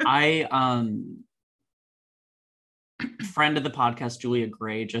 Friend of the podcast, Julia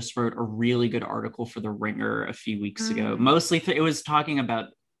Gray, just wrote a really good article for The Ringer a few weeks ago. Mostly it was talking about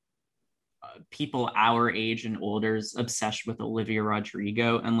people our age and older's obsession with Olivia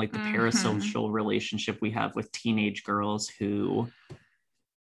Rodrigo and like the parasocial relationship we have with teenage girls who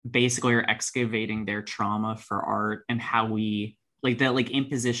basically are excavating their trauma for art, and how we like that like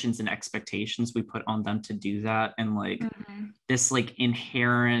impositions and expectations we put on them to do that, and like this like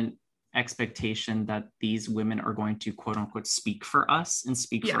inherent expectation that these women are going to quote unquote speak for us and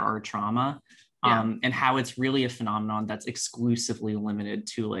speak for our trauma, and how it's really a phenomenon that's exclusively limited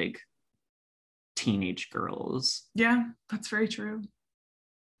to like teenage girls. Yeah, that's very true.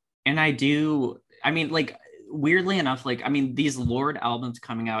 And I mean like weirdly enough, like I mean these Lorde albums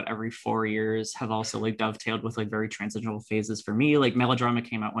coming out every 4 years have also like dovetailed with like very transitional phases for me. Like Melodrama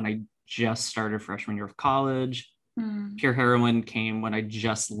came out when I just started freshman year of college. Pure Heroin came when I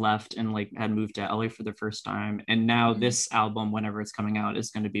just left and like had moved to LA for the first time, and now this album, whenever it's coming out, is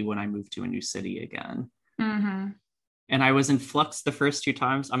going to be when I move to a new city again. And I was in flux the first 2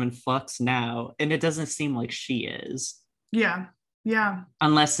 times. I'm in flux now, and it doesn't seem like she is. Yeah, Yeah.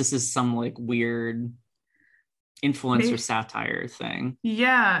 Unless this is some like weird influencer satire thing.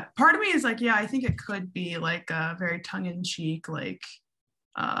 Yeah. Part of me is like, yeah, I think it could be like a very tongue-in-cheek, like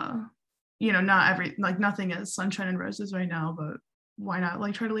not nothing is sunshine and roses right now, but why not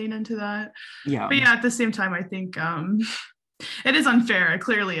like try to lean into that? Yeah. But yeah, at the same time, I think it is unfair.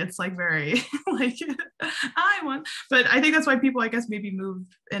 Clearly it's like very like I want, but I think that's why people, I guess, maybe move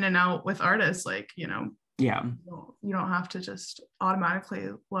in and out with artists, like, yeah, you don't have to just automatically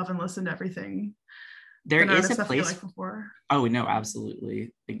love and listen to everything. There is a place like before. Oh no,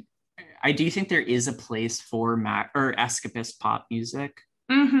 absolutely. Like, I do think there is a place for or escapist pop music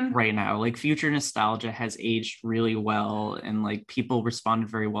right now. Like Future Nostalgia has aged really well, and like people responded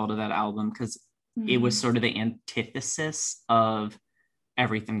very well to that album because it was sort of the antithesis of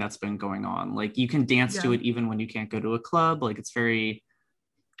everything that's been going on. Like you can dance to it even when you can't go to a club. Like it's very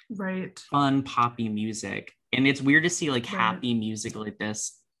fun poppy music, and it's weird to see like happy music like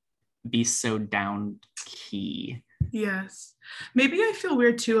this be so down key. Yes, maybe I feel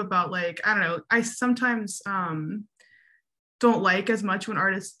weird too about like, I don't know, I sometimes don't like as much when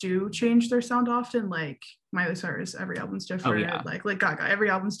artists do change their sound often. Like Miley Cyrus, every album's different. Like Gaga, every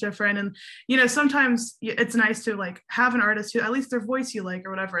album's different. And sometimes it's nice to like have an artist who at least their voice you like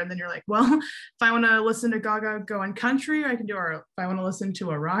or whatever, and then you're like, well, if I want to listen to Gaga go on country, I can do, or if I want to listen to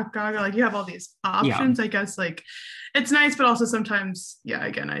a rock Gaga, like you have all these options. I guess like it's nice, but also sometimes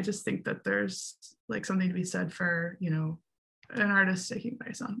again, I just think that there's like something to be said for an artist taking by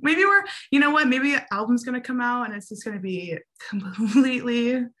a song. Maybe maybe an album's going to come out and it's just going to be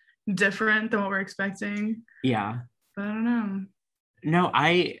completely different than what we're expecting. Yeah, but I don't know. No,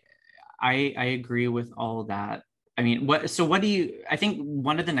 I agree with all that. I mean, I think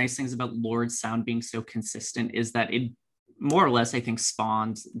one of the nice things about Lord's sound being so consistent is that it more or less, I think,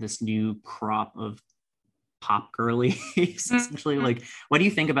 spawned this new crop of pop girlies, essentially. Like, what do you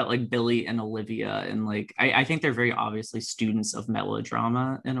think about like Billie and Olivia? And like, I think they're very obviously students of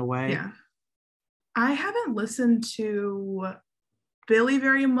melodrama in a way. Yeah, I haven't listened to Billie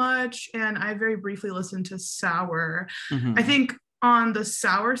very much, and I very briefly listened to Sour. I think on the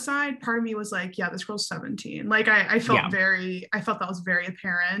Sour side, part of me was like, yeah, this girl's 17. Like I felt I felt that was very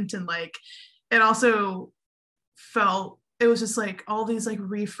apparent, and like it also felt, it was just like all these like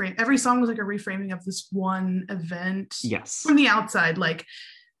every song was like a reframing of this one event. Yes. From the outside, like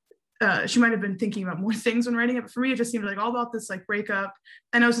she might have been thinking about more things when writing it, but for me it just seemed like all about this like breakup,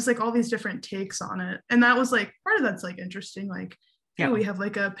 and it was just like all these different takes on it, and that was like part of that's like interesting. Like, oh, we have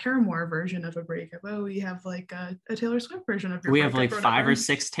like a Paramore version of a breakup. Oh, we have like a Taylor Swift version of your breakup. We have like 5 or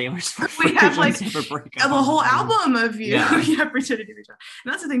 6 Taylor Swift we have like of a breakup. The whole album of you. Pretending to be. And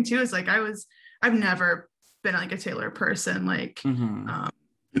that's the thing too, is like I've never been like a Taylor person. Like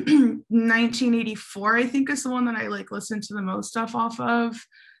 1984 I think is the one that I like listened to the most stuff off of,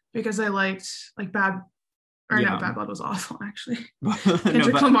 because I liked like Bad Blood was awful actually.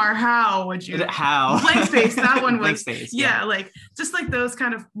 Kendrick Lamar, how would you Blank Space, that one was Space, like just like those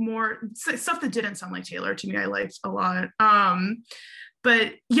kind of more stuff that didn't sound like Taylor to me, I liked a lot.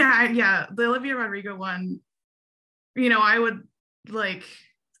 But the Olivia Rodrigo one, I would like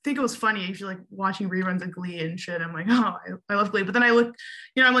think it was funny if you're like watching reruns of Glee and shit. I'm like, oh, I love Glee, but then I look,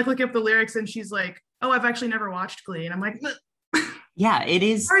 I'm like looking up the lyrics and she's like, oh, I've actually never watched Glee, and I'm like, yeah, it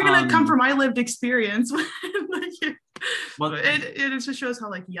is. Are you gonna come from my lived experience? Well, it just shows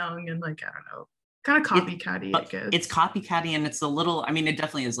how like young and like, I don't know, kind of copycatty it gets. It's copycatty, and it's a little, I mean, it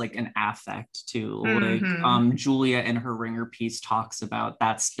definitely is like an affect too. Like Julia in her Ringer piece talks about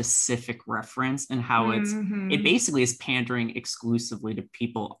that specific reference and how it basically is pandering exclusively to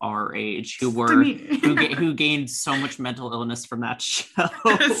people our age who gained so much mental illness from that show.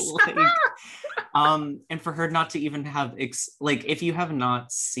 And for her not to even have like, if you have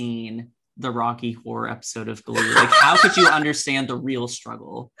not seen the Rocky Horror episode of Glee, like how could you understand the real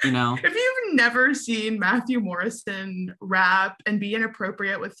struggle, If you've never seen Matthew Morrison rap and be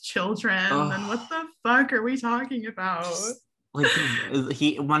inappropriate with children, then what the fuck are we talking about? Like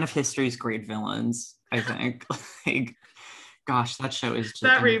one of history's great villains, I think. Like, gosh, that show is just,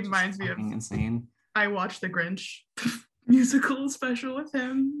 that reminds me of insane. I watched the Grinch musical special with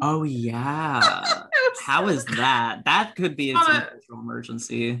him. Oh yeah. How is that? That could be a cultural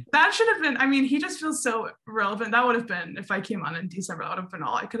emergency. That should have been, I mean, he just feels so relevant. That would have been, if I came on in December, that would have been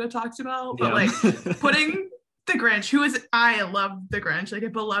all I could have talked about. But like putting The Grinch, I love the Grinch, like a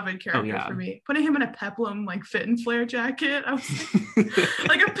beloved character for me. Putting him in a peplum like fit and flare jacket, I was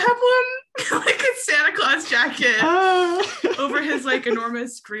like a peplum like a Santa Claus jacket over his like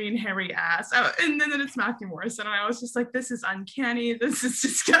enormous green hairy ass. And then it's Matthew Morrison, and I was just like, this is uncanny. This is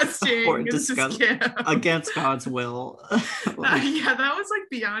disgusting. This is camp. Against God's will. Yeah, that was like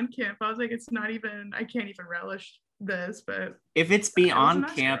beyond camp. I was like, it's not even. I can't even relish this. But if it's beyond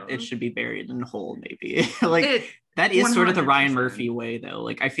camp, it should be buried in whole, maybe. Like that is 100%. Sort of the Ryan Murphy way, though.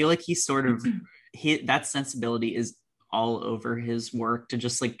 Like I feel like he's sort of that sensibility is all over his work to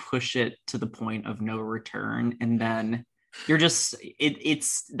just like push it to the point of no return, and then you're just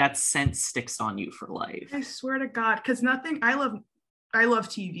it's that sense sticks on you for life. I swear to God, because nothing. I love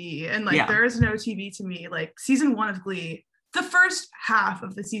TV, and like there is no TV to me. Like season 1 of Glee, the first half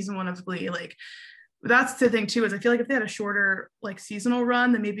of the season 1 of Glee, like. That's the thing too, is I feel like if they had a shorter like seasonal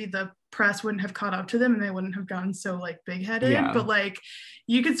run, then maybe the press wouldn't have caught up to them and they wouldn't have gotten so like big-headed. But like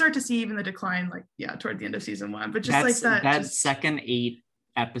you could start to see even the decline like toward the end of season 1. But just that second 8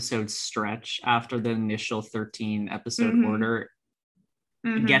 episode stretch after the initial 13 episode order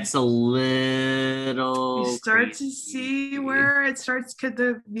gets a little you start crazy. To see where it starts, could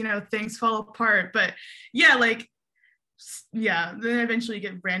the things fall apart. But then eventually you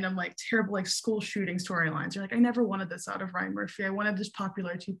get random like terrible like school shooting storylines. You're like, I never wanted this out of Ryan Murphy. I wanted this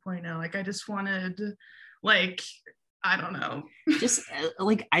popular 2.0. Like I just wanted like, I don't know. Just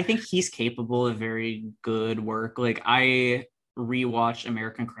like, I think he's capable of very good work. Like I rewatched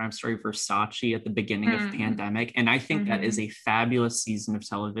American Crime Story Versace at the beginning of pandemic, and I think that is a fabulous season of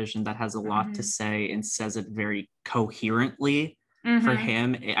television that has a lot to say and says it very coherently. For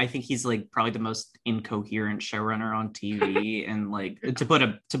him, I think he's like probably the most incoherent showrunner on TV, and like to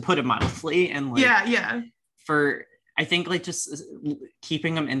put it mildly, and like for I think like just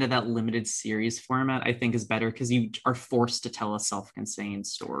keeping him into that limited series format, I think is better because you are forced to tell a self-contained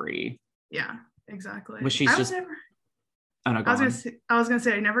story. Yeah, exactly. Which she's just. I was gonna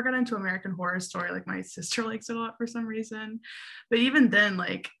say I never got into American Horror Story. Like my sister likes it a lot for some reason, but even then,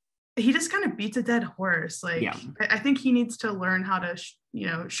 like. He just kind of beats a dead horse. Like I think he needs to learn how to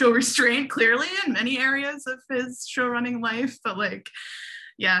show restraint clearly in many areas of his show running life. But like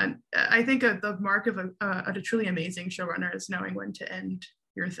I think the mark of a truly amazing showrunner is knowing when to end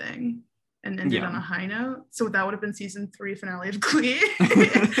your thing and end it on a high note. So that would have been season 3 finale of Glee.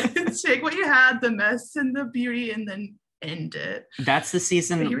 Take what you had, the mess and the beauty, and then end it. That's the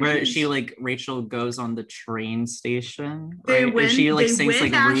season where she like Rachel goes on the train station. They right? win. She like they sings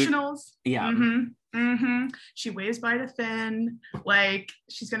win like nationals. She waves bye to Finn. Like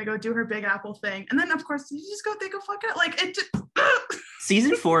she's gonna go do her Big Apple thing, and then of course they go fuck it. Like it.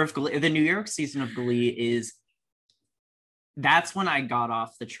 Season 4 of Glee, the New York season of Glee is. That's when I got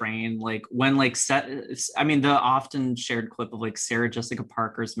off the train. Like when the often shared clip of like Sarah Jessica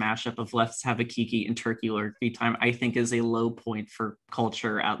Parker's mashup of Let's Have a Kiki and Turkey Lurkey Time, I think is a low point for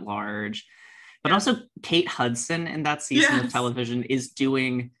culture at large. But also Kate Hudson in that season of television is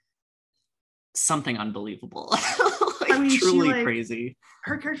doing something unbelievable. Truly crazy.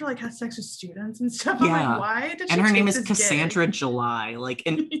 Her character like has sex with students and stuff. I'm like, why did she? And her name is Cassandra July, like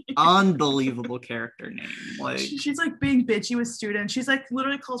an unbelievable character name. Like she's like being bitchy with students. She's like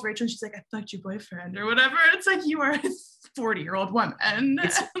literally calls Rachel and she's like, I fucked your boyfriend or whatever. It's like, you are a 40-year-old woman.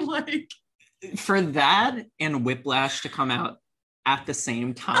 Like for that and Whiplash to come out at the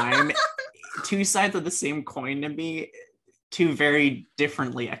same time, two sides of the same coin to me. Two very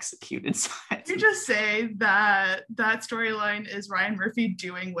differently executed sides. You just say that storyline is Ryan Murphy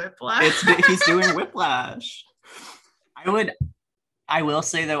doing Whiplash. He's doing Whiplash. I will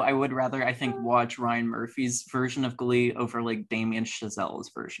say though, I would rather I think watch Ryan Murphy's version of Glee over like Damien Chazelle's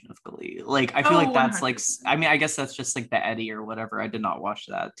version of Glee. Like I feel like that's 100%. Like I mean I guess that's just like the Eddie or whatever. I did not watch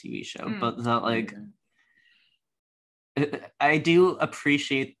that TV show, but the like. I do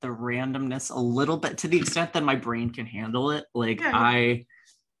appreciate the randomness a little bit to the extent that my brain can handle it. Like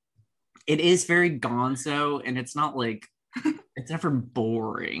it is very gonzo and it's not like, it's never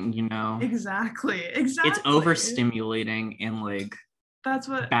boring, Exactly. It's overstimulating and like, that's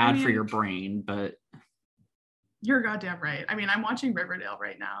what bad for your brain, but. You're goddamn right. I mean, I'm watching Riverdale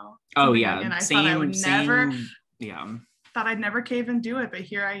right now. Oh yeah. And I thought I'd never cave and do it, but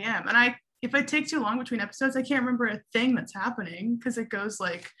here I am. And if I take too long between episodes, I can't remember a thing that's happening because it goes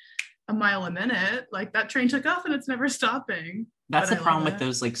like a mile a minute. Like that train took off and it's never stopping. That's the problem with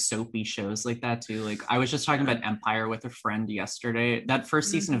those like soapy shows like that too. Like I was just talking about Empire with a friend yesterday. That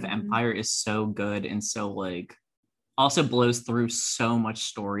first season of Empire is so good and so like also blows through so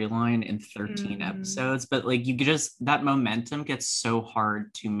much storyline in 13 episodes. But like that momentum gets so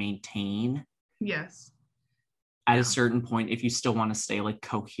hard to maintain. Yes. at a certain point if you still want to stay like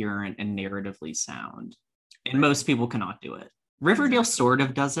coherent and narratively sound. And most people cannot do it. Riverdale sort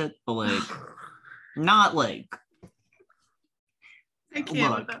of does it, but like not like I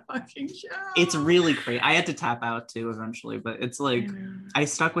can't with that fucking show. It's really great. I had to tap out too eventually, but it's like I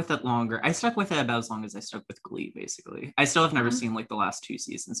stuck with it longer. I stuck with it about as long as I stuck with Glee, basically. I still have never seen like the last 2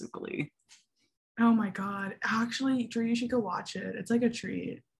 seasons of Glee. Oh my god. Actually, Drew, you should go watch it. It's like a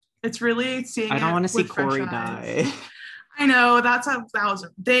treat. It's really seeing I don't want to see Corey die. die. I know,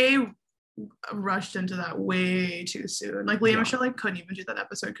 they rushed into that way too soon. Like Lea Michele like couldn't even do that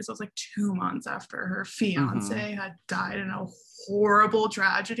episode because it was like 2 months after her fiance had died in a horrible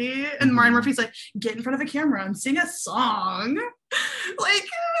tragedy, and Ryan Murphy's like, get in front of a camera and sing a song. Like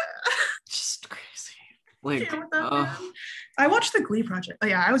just crazy. Like I watched the Glee project. Oh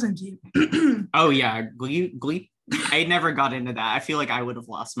yeah, I was in Glee. Oh yeah, Glee. I never got into that. I feel like I would have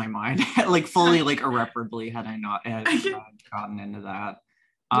lost my mind like fully, like irreparably, had I not gotten into that.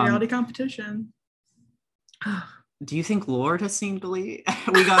 Reality competition. Do you think Lord has seen Glee?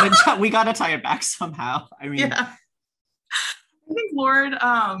 we gotta tie it back somehow. I mean, yeah. I think Lord,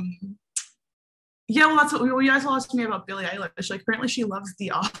 yeah, well, that's what you guys all asked me about Billie Eilish. Like, apparently she loves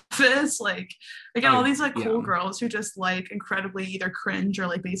The Office. Like, again, all these like cool girls who just like incredibly either cringe or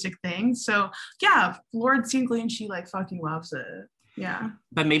like basic things. So yeah, Lord's seen Glee and she like fucking loves it. Yeah.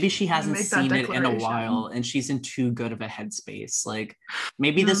 But maybe she hasn't seen it in a while and she's in too good of a headspace. Like,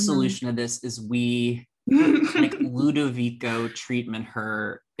 maybe the solution to this is we like Ludovico treatment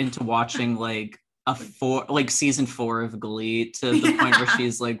her into watching like season 4 of Glee to the point where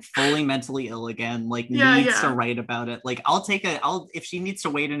she's like fully mentally ill again, like needs to write about it. Like if she needs to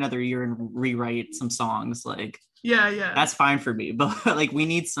wait another year and rewrite some songs, like that's fine for me. But like we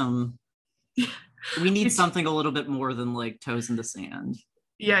need something a little bit more than like toes in the sand.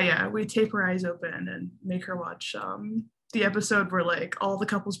 Yeah. We tape her eyes open and make her watch the episode where like all the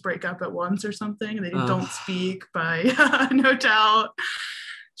couples break up at once or something and they don't speak by No Doubt.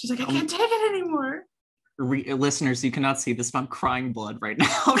 She's like, I can't take it anymore. Listeners, you cannot see this, but I'm crying blood right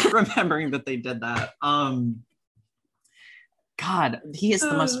now remembering that they did that. God, he is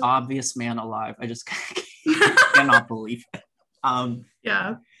the most obvious man alive. I just cannot believe it. My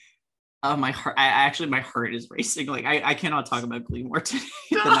heart. My heart is racing. Like I cannot talk about Glee more today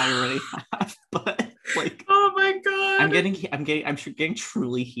than I already have. But like, oh my god, I'm getting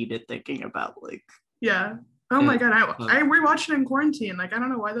truly heated thinking about like. Yeah. Oh my god, I rewatched it in quarantine. Like I don't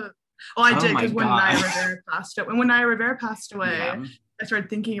know why I did because when Naya Rivera passed it. When Naya Rivera passed away, I started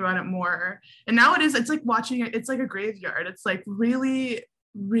thinking about it more. And now it's like watching it. It's like a graveyard. It's like really,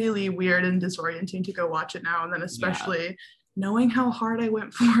 really weird and disorienting to go watch it now. And then especially knowing how hard I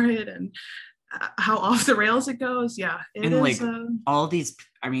went for it and how off the rails it goes. Yeah, it is. Like all these.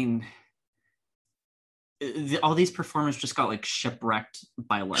 I mean. All these performers just got like shipwrecked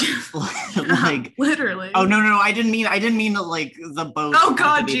by life. Like literally. Oh no, I didn't mean like the boat. Oh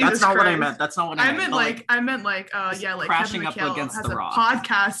god, Jesus That's not Christ. What I meant. That's not what I meant. Like crashing up against has the rock.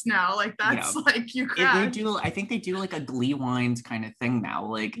 Podcast now. Like that's like you crash. I think they do like a Glee Wines kind of thing now.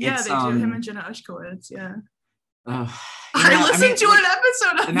 Like they do him and Jenna Ushkowitz. Yeah. I listened to an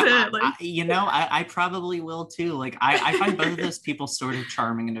episode of it. Like, I probably will too. Like, I find both of those people sort of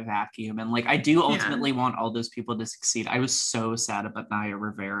charming in a vacuum, and like, I do ultimately want all those people to succeed. I was so sad about Naya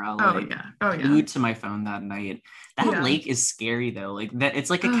Rivera. Like, glued to my phone that night. That lake is scary though. Like that,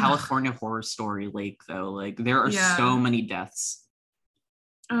 it's like a California horror story lake though. Like there are so many deaths.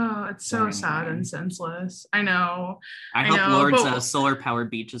 Oh, it's so sad and senseless. I know. I hope Lord's solar power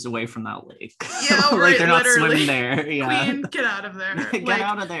beach is away from that lake. Yeah, like they're not swimming there. Yeah. Queen, get out of there. Get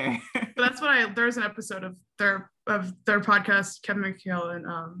out of there. But that's what there's an episode of their podcast, Kevin McHale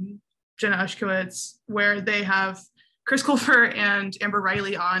and Jenna Ushkowitz, where they have Chris Colfer and Amber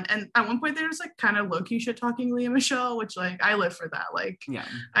Riley on. And at one point they're just like kind of low-key shit talking Lea Michele, which like I live for that. Like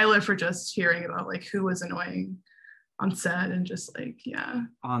I live for just hearing about like who was annoying on set and just like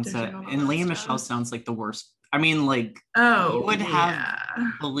on set. And Lea Michele sounds like the worst. I mean, like you would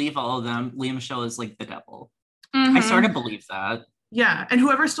believe all of them. Lea Michele is like the devil. I sort of believe that. Yeah, and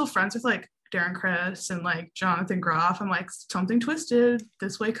whoever's still friends with like Darren Criss and like Jonathan Groff, I'm like something twisted.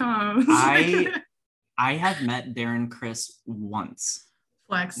 This way comes. I have met Darren Criss once.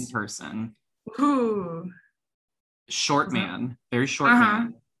 Flex in person. Ooh. Short man, very short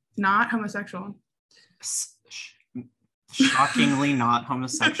man. Not homosexual. Shockingly not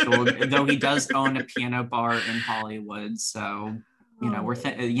homosexual, though he does own a piano bar in Hollywood. So, there's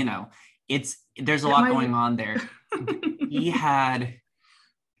a lot going on there. He had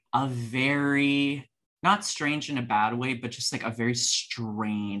a very not strange in a bad way, but just like a very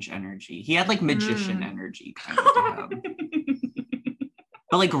strange energy. He had like magician energy kind of to him.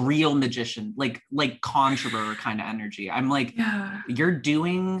 But like real magician, like conjurer kind of energy. I'm like, you're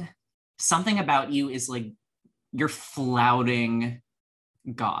doing something about you is like you're flouting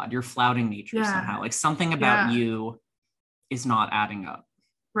God, you're flouting nature somehow. Like something about you is not adding up.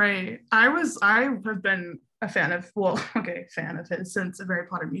 Right. I have been a fan of his since a Harry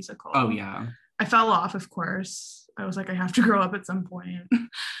Potter musical. Oh yeah. I fell off, of course. I was like, I have to grow up at some point,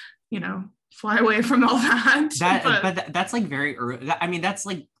 fly away from all that. But that's like very early. I mean, that's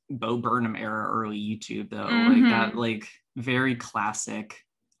like Bo Burnham era early YouTube though. Like that, like very classic.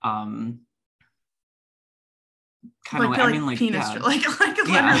 Kind of like, I mean, like penis,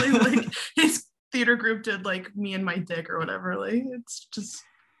 literally, like his theater group did like Me and My Dick or whatever. Like it's just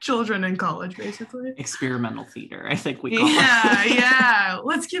children in college, basically. Experimental theater, I think we call it. Yeah.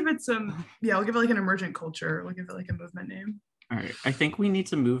 Let's give it some. Yeah, we'll give it like an emergent culture. We'll give it like a movement name. All right, I think we need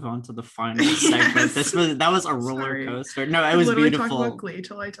to move on to the final segment. That was a roller coaster. No, it was beautiful. Talk about Glee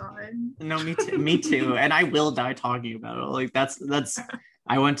till I die. No, me too, and I will die talking about it. Like that's.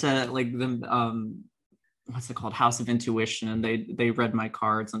 I went to like the what's it called, House of Intuition, and they read my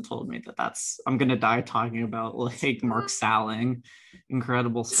cards and told me that I'm gonna die talking about like Mark Salling.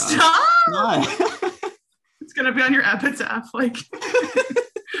 Incredible stuff. Stop! It's gonna be on your epitaph, like.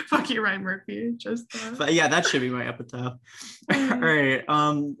 Fuck you, Ryan Murphy. But yeah, that should be my epitaph. All right.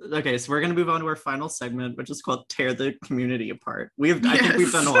 Okay, so we're gonna move on to our final segment, which is called Tear the Community Apart. I think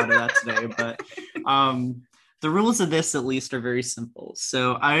we've done a lot of that today, but the rules of this at least are very simple.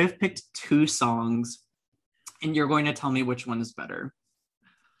 So I have picked 2 songs, and you're going to tell me which one is better.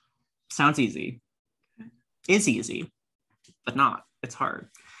 Sounds easy. Is easy, but not. It's hard.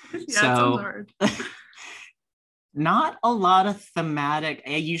 Yeah, it sounds hard. Not a lot of thematic.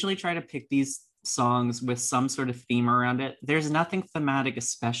 I usually try to pick these songs with some sort of theme around it. There's nothing thematic,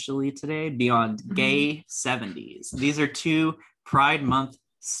 especially today, beyond gay 70s. These are 2 Pride Month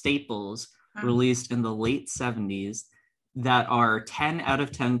staples released in the late 70s that are 10 out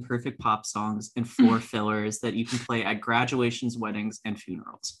of 10 perfect pop songs and 4 fillers that you can play at graduations, weddings, and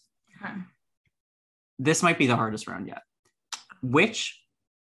funerals. This might be the hardest round yet. Which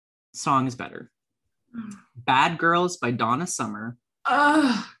song is better? Bad Girls by Donna Summer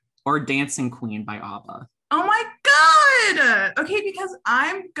or Dancing Queen by ABBA? Oh my god! Okay, because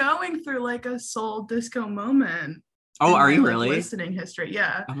I'm going through like a soul disco moment. Oh, are you really? Listening history,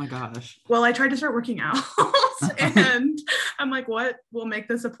 yeah. Oh my gosh. Well, I tried to start working out and I'm like, what will make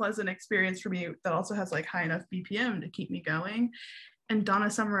this a pleasant experience for me that also has like high enough BPM to keep me going? And Donna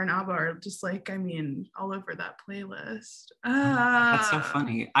Summer and ABBA are just like, I mean, all over that playlist. That's so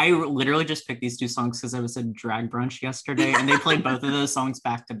funny. I literally just picked these 2 songs because I was at drag brunch yesterday and they played both of those songs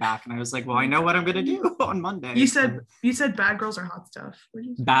back to back. And I was like, well, I know what I'm going to do on Monday. You said Bad Girls or Hot Stuff?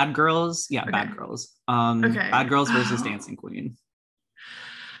 Bad Girls. Yeah, okay. Bad Girls. Bad Girls versus Dancing Queen.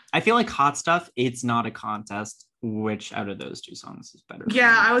 I feel like Hot Stuff, it's not a contest. Which out of those 2 songs is better?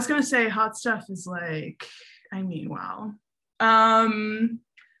 Yeah, I was going to say Hot Stuff is like, I mean, wow. I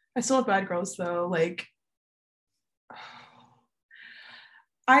still have Bad Girls though. Like,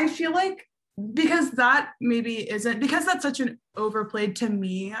 I feel like because that maybe isn't, because that's such an overplayed to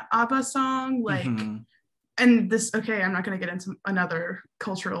me ABBA song, like, and this, okay, I'm not going to get into another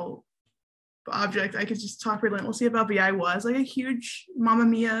cultural object I could just talk relentlessly about, but yeah, I was like a huge Mamma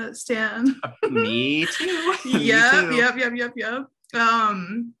Mia stan. Me too. Yep.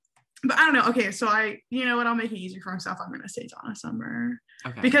 But I don't know. Okay, so you know what? I'll make it easy for myself. I'm gonna say Donna Summer,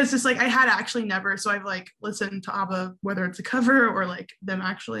 because just like I had actually never. So I've like listened to ABBA, whether it's a cover or like them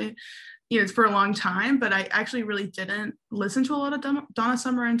actually, for a long time. But I actually really didn't listen to a lot of Donna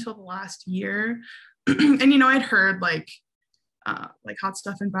Summer until the last year. And I'd heard like Hot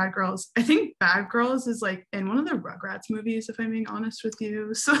Stuff and Bad Girls. I think Bad Girls is like in one of the Rugrats movies, if I'm being honest with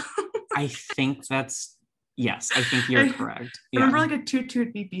you. So I think that's. Yes, I think you're correct. I remember like a toot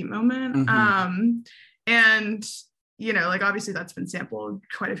toot beep beep moment. And like obviously that's been sampled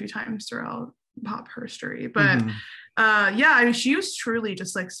quite a few times throughout pop history. But yeah, I mean she was truly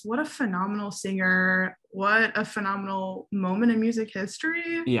just like what a phenomenal singer, what a phenomenal moment in music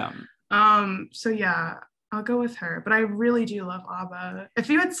history. Yeah. So yeah, I'll go with her. But I really do love ABBA. If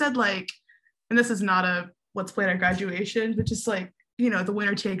you had said like, and this is not a let's play at our graduation, but just like the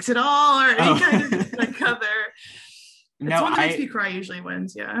winner takes it all or any kind of like other. It's one that makes me cry usually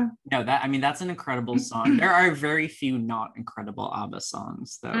wins, yeah. No, that's an incredible song. There are very few not incredible ABBA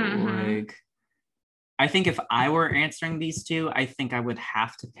songs though. Like I think if I were answering these 2, I think I would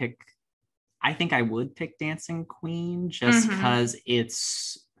pick Dancing Queen just because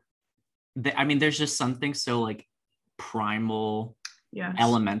it's I mean, there's just something so like primal, Yes.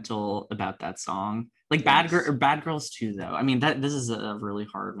 elemental about that song. Like Bad Girls too, though. I mean, this is a really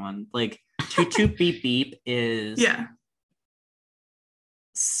hard one. Like Toot Toot Beep Beep is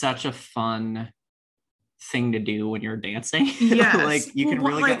such a fun thing to do when you're dancing. Yes. Like you can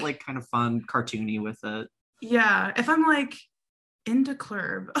really get like kind of fun, cartoony with it. Yeah. If I'm like into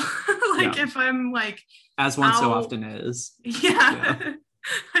club, like if I'm like, as one so often is. Yeah.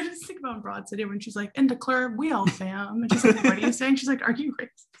 I just think about Broad City when she's like, into club, we all fam. And she's like, what are you saying? She's like, are you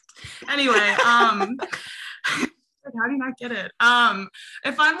racist? Anyway, like, how do you not get it?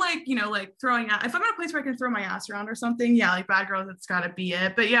 If I'm like, you know, like throwing out, if I'm in a place where I can throw my ass around or something, yeah, like Bad Girls, it's gotta be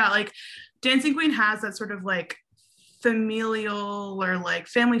it. But yeah, like Dancing Queen has that sort of like familial or like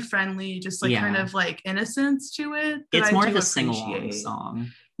family friendly, just like kind of like innocence to it. It's more of a sing-along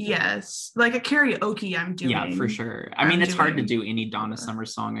song. Yes, like a karaoke I'm doing. Yeah, for sure. I mean, it's hard to do any Donna Summer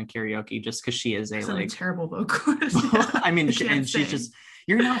song in karaoke just because she is a terrible vocalist. I mean, and she's just,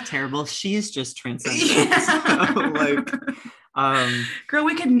 you're not terrible. She's just transcendent. So, like, girl,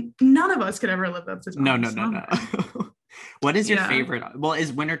 none of us could ever live up to No. What is your favorite? Well,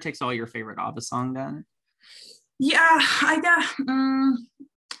 is Winner Takes All your favorite ABBA song then? Yeah, I guess.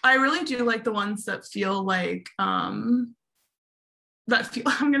 I really do like the ones that feel like I'm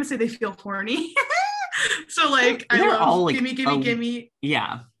gonna say they feel horny. So like I love all, like, gimme.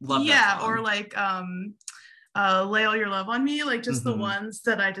 Yeah, love that song. Or like Lay All Your Love on Me, like just the ones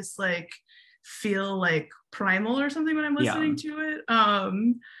that I just like feel like primal or something when I'm listening to it.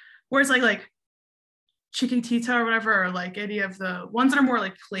 Whereas like Chiquitita or whatever, or like any of the ones that are more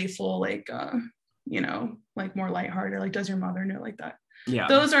like playful, like you know, like more lighthearted, like Does Your Mother Know, like that. Yeah,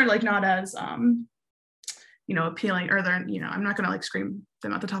 those are like not as you know, appealing, or they're, you know, I'm not gonna like scream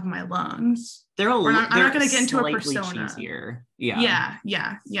them at the top of my lungs. I'm not gonna get into a persona. Cheesier. Yeah.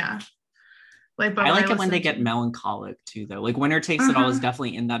 Like, but I like it when they get melancholic too, though. Like Winner Takes It All is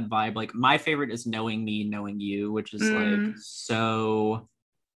definitely in that vibe. Like my favorite is Knowing Me, Knowing You, which is like so.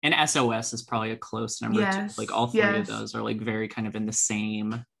 And SOS is probably a close number too. Like all three of those are like very kind of in the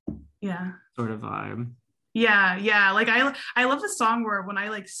same sort of vibe. Yeah. Like I love the song where when I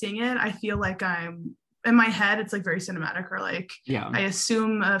like sing it, I feel like I'm in my head, it's like very cinematic, or like I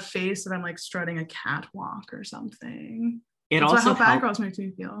assume a face that I'm like strutting a catwalk or something. That's also how Bad Girls makes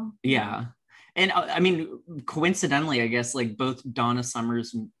me feel. Yeah. And I mean, coincidentally, I guess like both Donna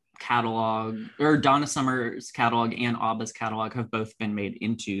Summer's catalog and ABBA's catalog have both been made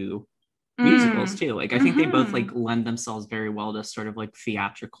into musicals too. Like I think they both like lend themselves very well to sort of like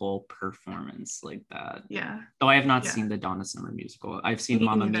theatrical performance like that. Yeah. Though I have not seen the Donna Summer musical. I've seen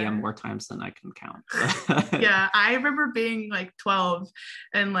Mamma Mia more times than I can count. Yeah, I remember being like 12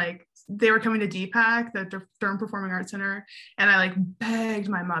 and like they were coming to DPAC, the Durham Performing Arts Center, and I like begged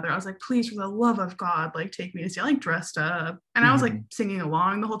my mother. I was like, please, for the love of God, like take me to see. I like dressed up, and I was like singing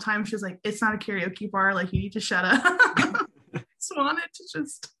along the whole time. She was like, it's not a karaoke bar, like you need to shut up. I just wanted to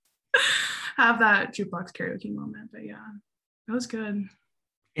just have that jukebox karaoke moment. But yeah, it was good.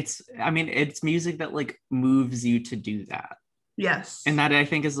 It's music that like moves you to do that. Yes. And that I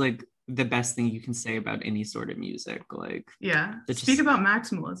think is like the best thing you can say about any sort of music. Like speak about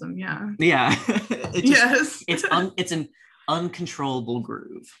maximalism. It's an uncontrollable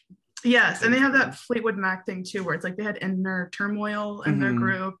groove. Yes, and they have that Fleetwood Mac thing too, where it's like they had inner turmoil in their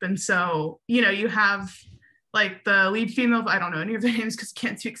group, and so you know you have like the lead female, I don't know any of their names because I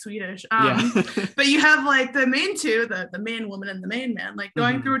can't speak Swedish, but you have like the main two, the main woman and the main man, like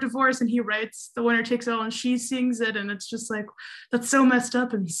going through a divorce, and he writes The Winner Takes It All and she sings it, and it's just like, that's so messed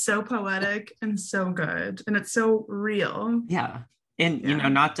up and so poetic and so good, and it's so real. And you know,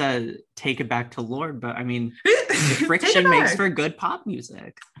 not to take it back to Lorde, but I mean friction makes for good pop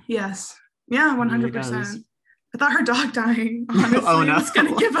music. 100%. I thought her dog dying, honestly, was going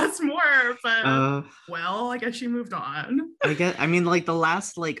to give us more, but well, I guess she moved on. I mean, like the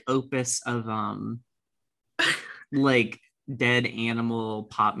last like opus of like dead animal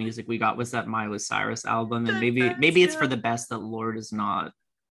pop music we got was that Miley Cyrus album, and maybe it's for the best that Lorde is not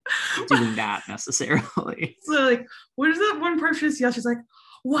doing that necessarily. So like, what is that one part she's like,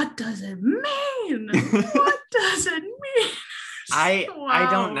 what does it mean? What does it mean? I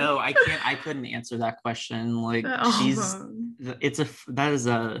don't know. I couldn't answer that question. Like that is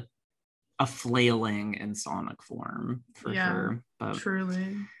a flailing in sonic form for sure. But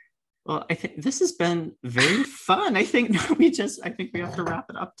truly. Well, I think this has been very fun. I think we have to wrap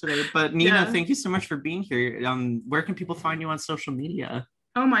it up today. But Nina, thank you so much for being here. Where can people find you on social media?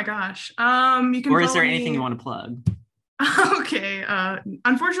 Oh my gosh. You can. Or is there anything you want to plug? Okay.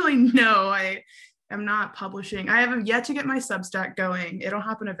 Unfortunately, no. am not publishing. I have yet to get my Substack going. It'll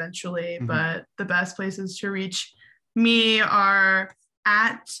happen eventually, but the best places to reach me are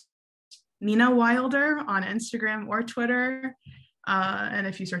at Nina Wilder on Instagram or Twitter. And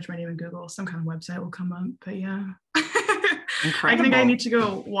if you search my name in Google, some kind of website will come up. But yeah. Incredible. I think I need to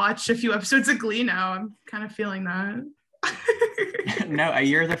go watch a few episodes of Glee now. I'm kind of feeling that. No,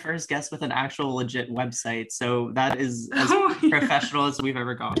 you're the first guest with an actual legit website, so that is as professional as we've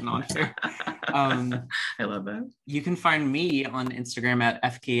ever gotten on here. I love that. You can find me on Instagram at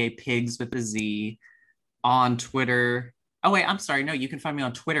FKA Pigs with a Z, on Twitter. Oh wait, I'm sorry. No, you can find me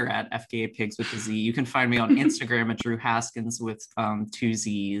on Twitter at FKA Pigs with a Z. You can find me on Instagram at Drew Haskins with 2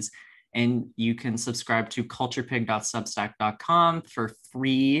 Z's. And you can subscribe to culturepig.substack.com for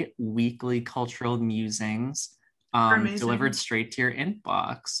free weekly cultural musings delivered straight to your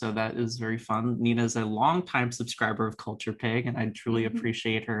inbox. So that is very fun. Nina's a longtime subscriber of Culture Pig, and I truly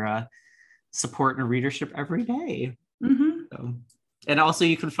appreciate her support and readership every day. So, and also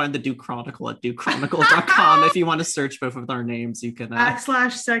you can find the Duke Chronicle at dukechronicle.com. If you want to search both of our names, you can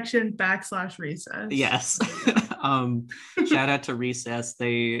 /section/recess. Yes. Shout out to Recess.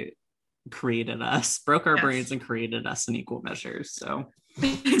 They created us, broke our brains, and created us in equal measures. So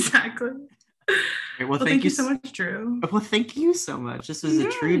exactly. Right, well, thank you so much, Drew. Well, thank you so much. This was a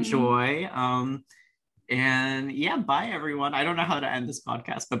true joy. And yeah, bye everyone. I don't know how to end this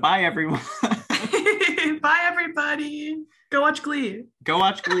podcast, but bye everyone. Bye everybody. Go watch Glee. Go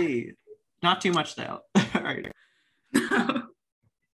watch Glee. Not too much though. All right.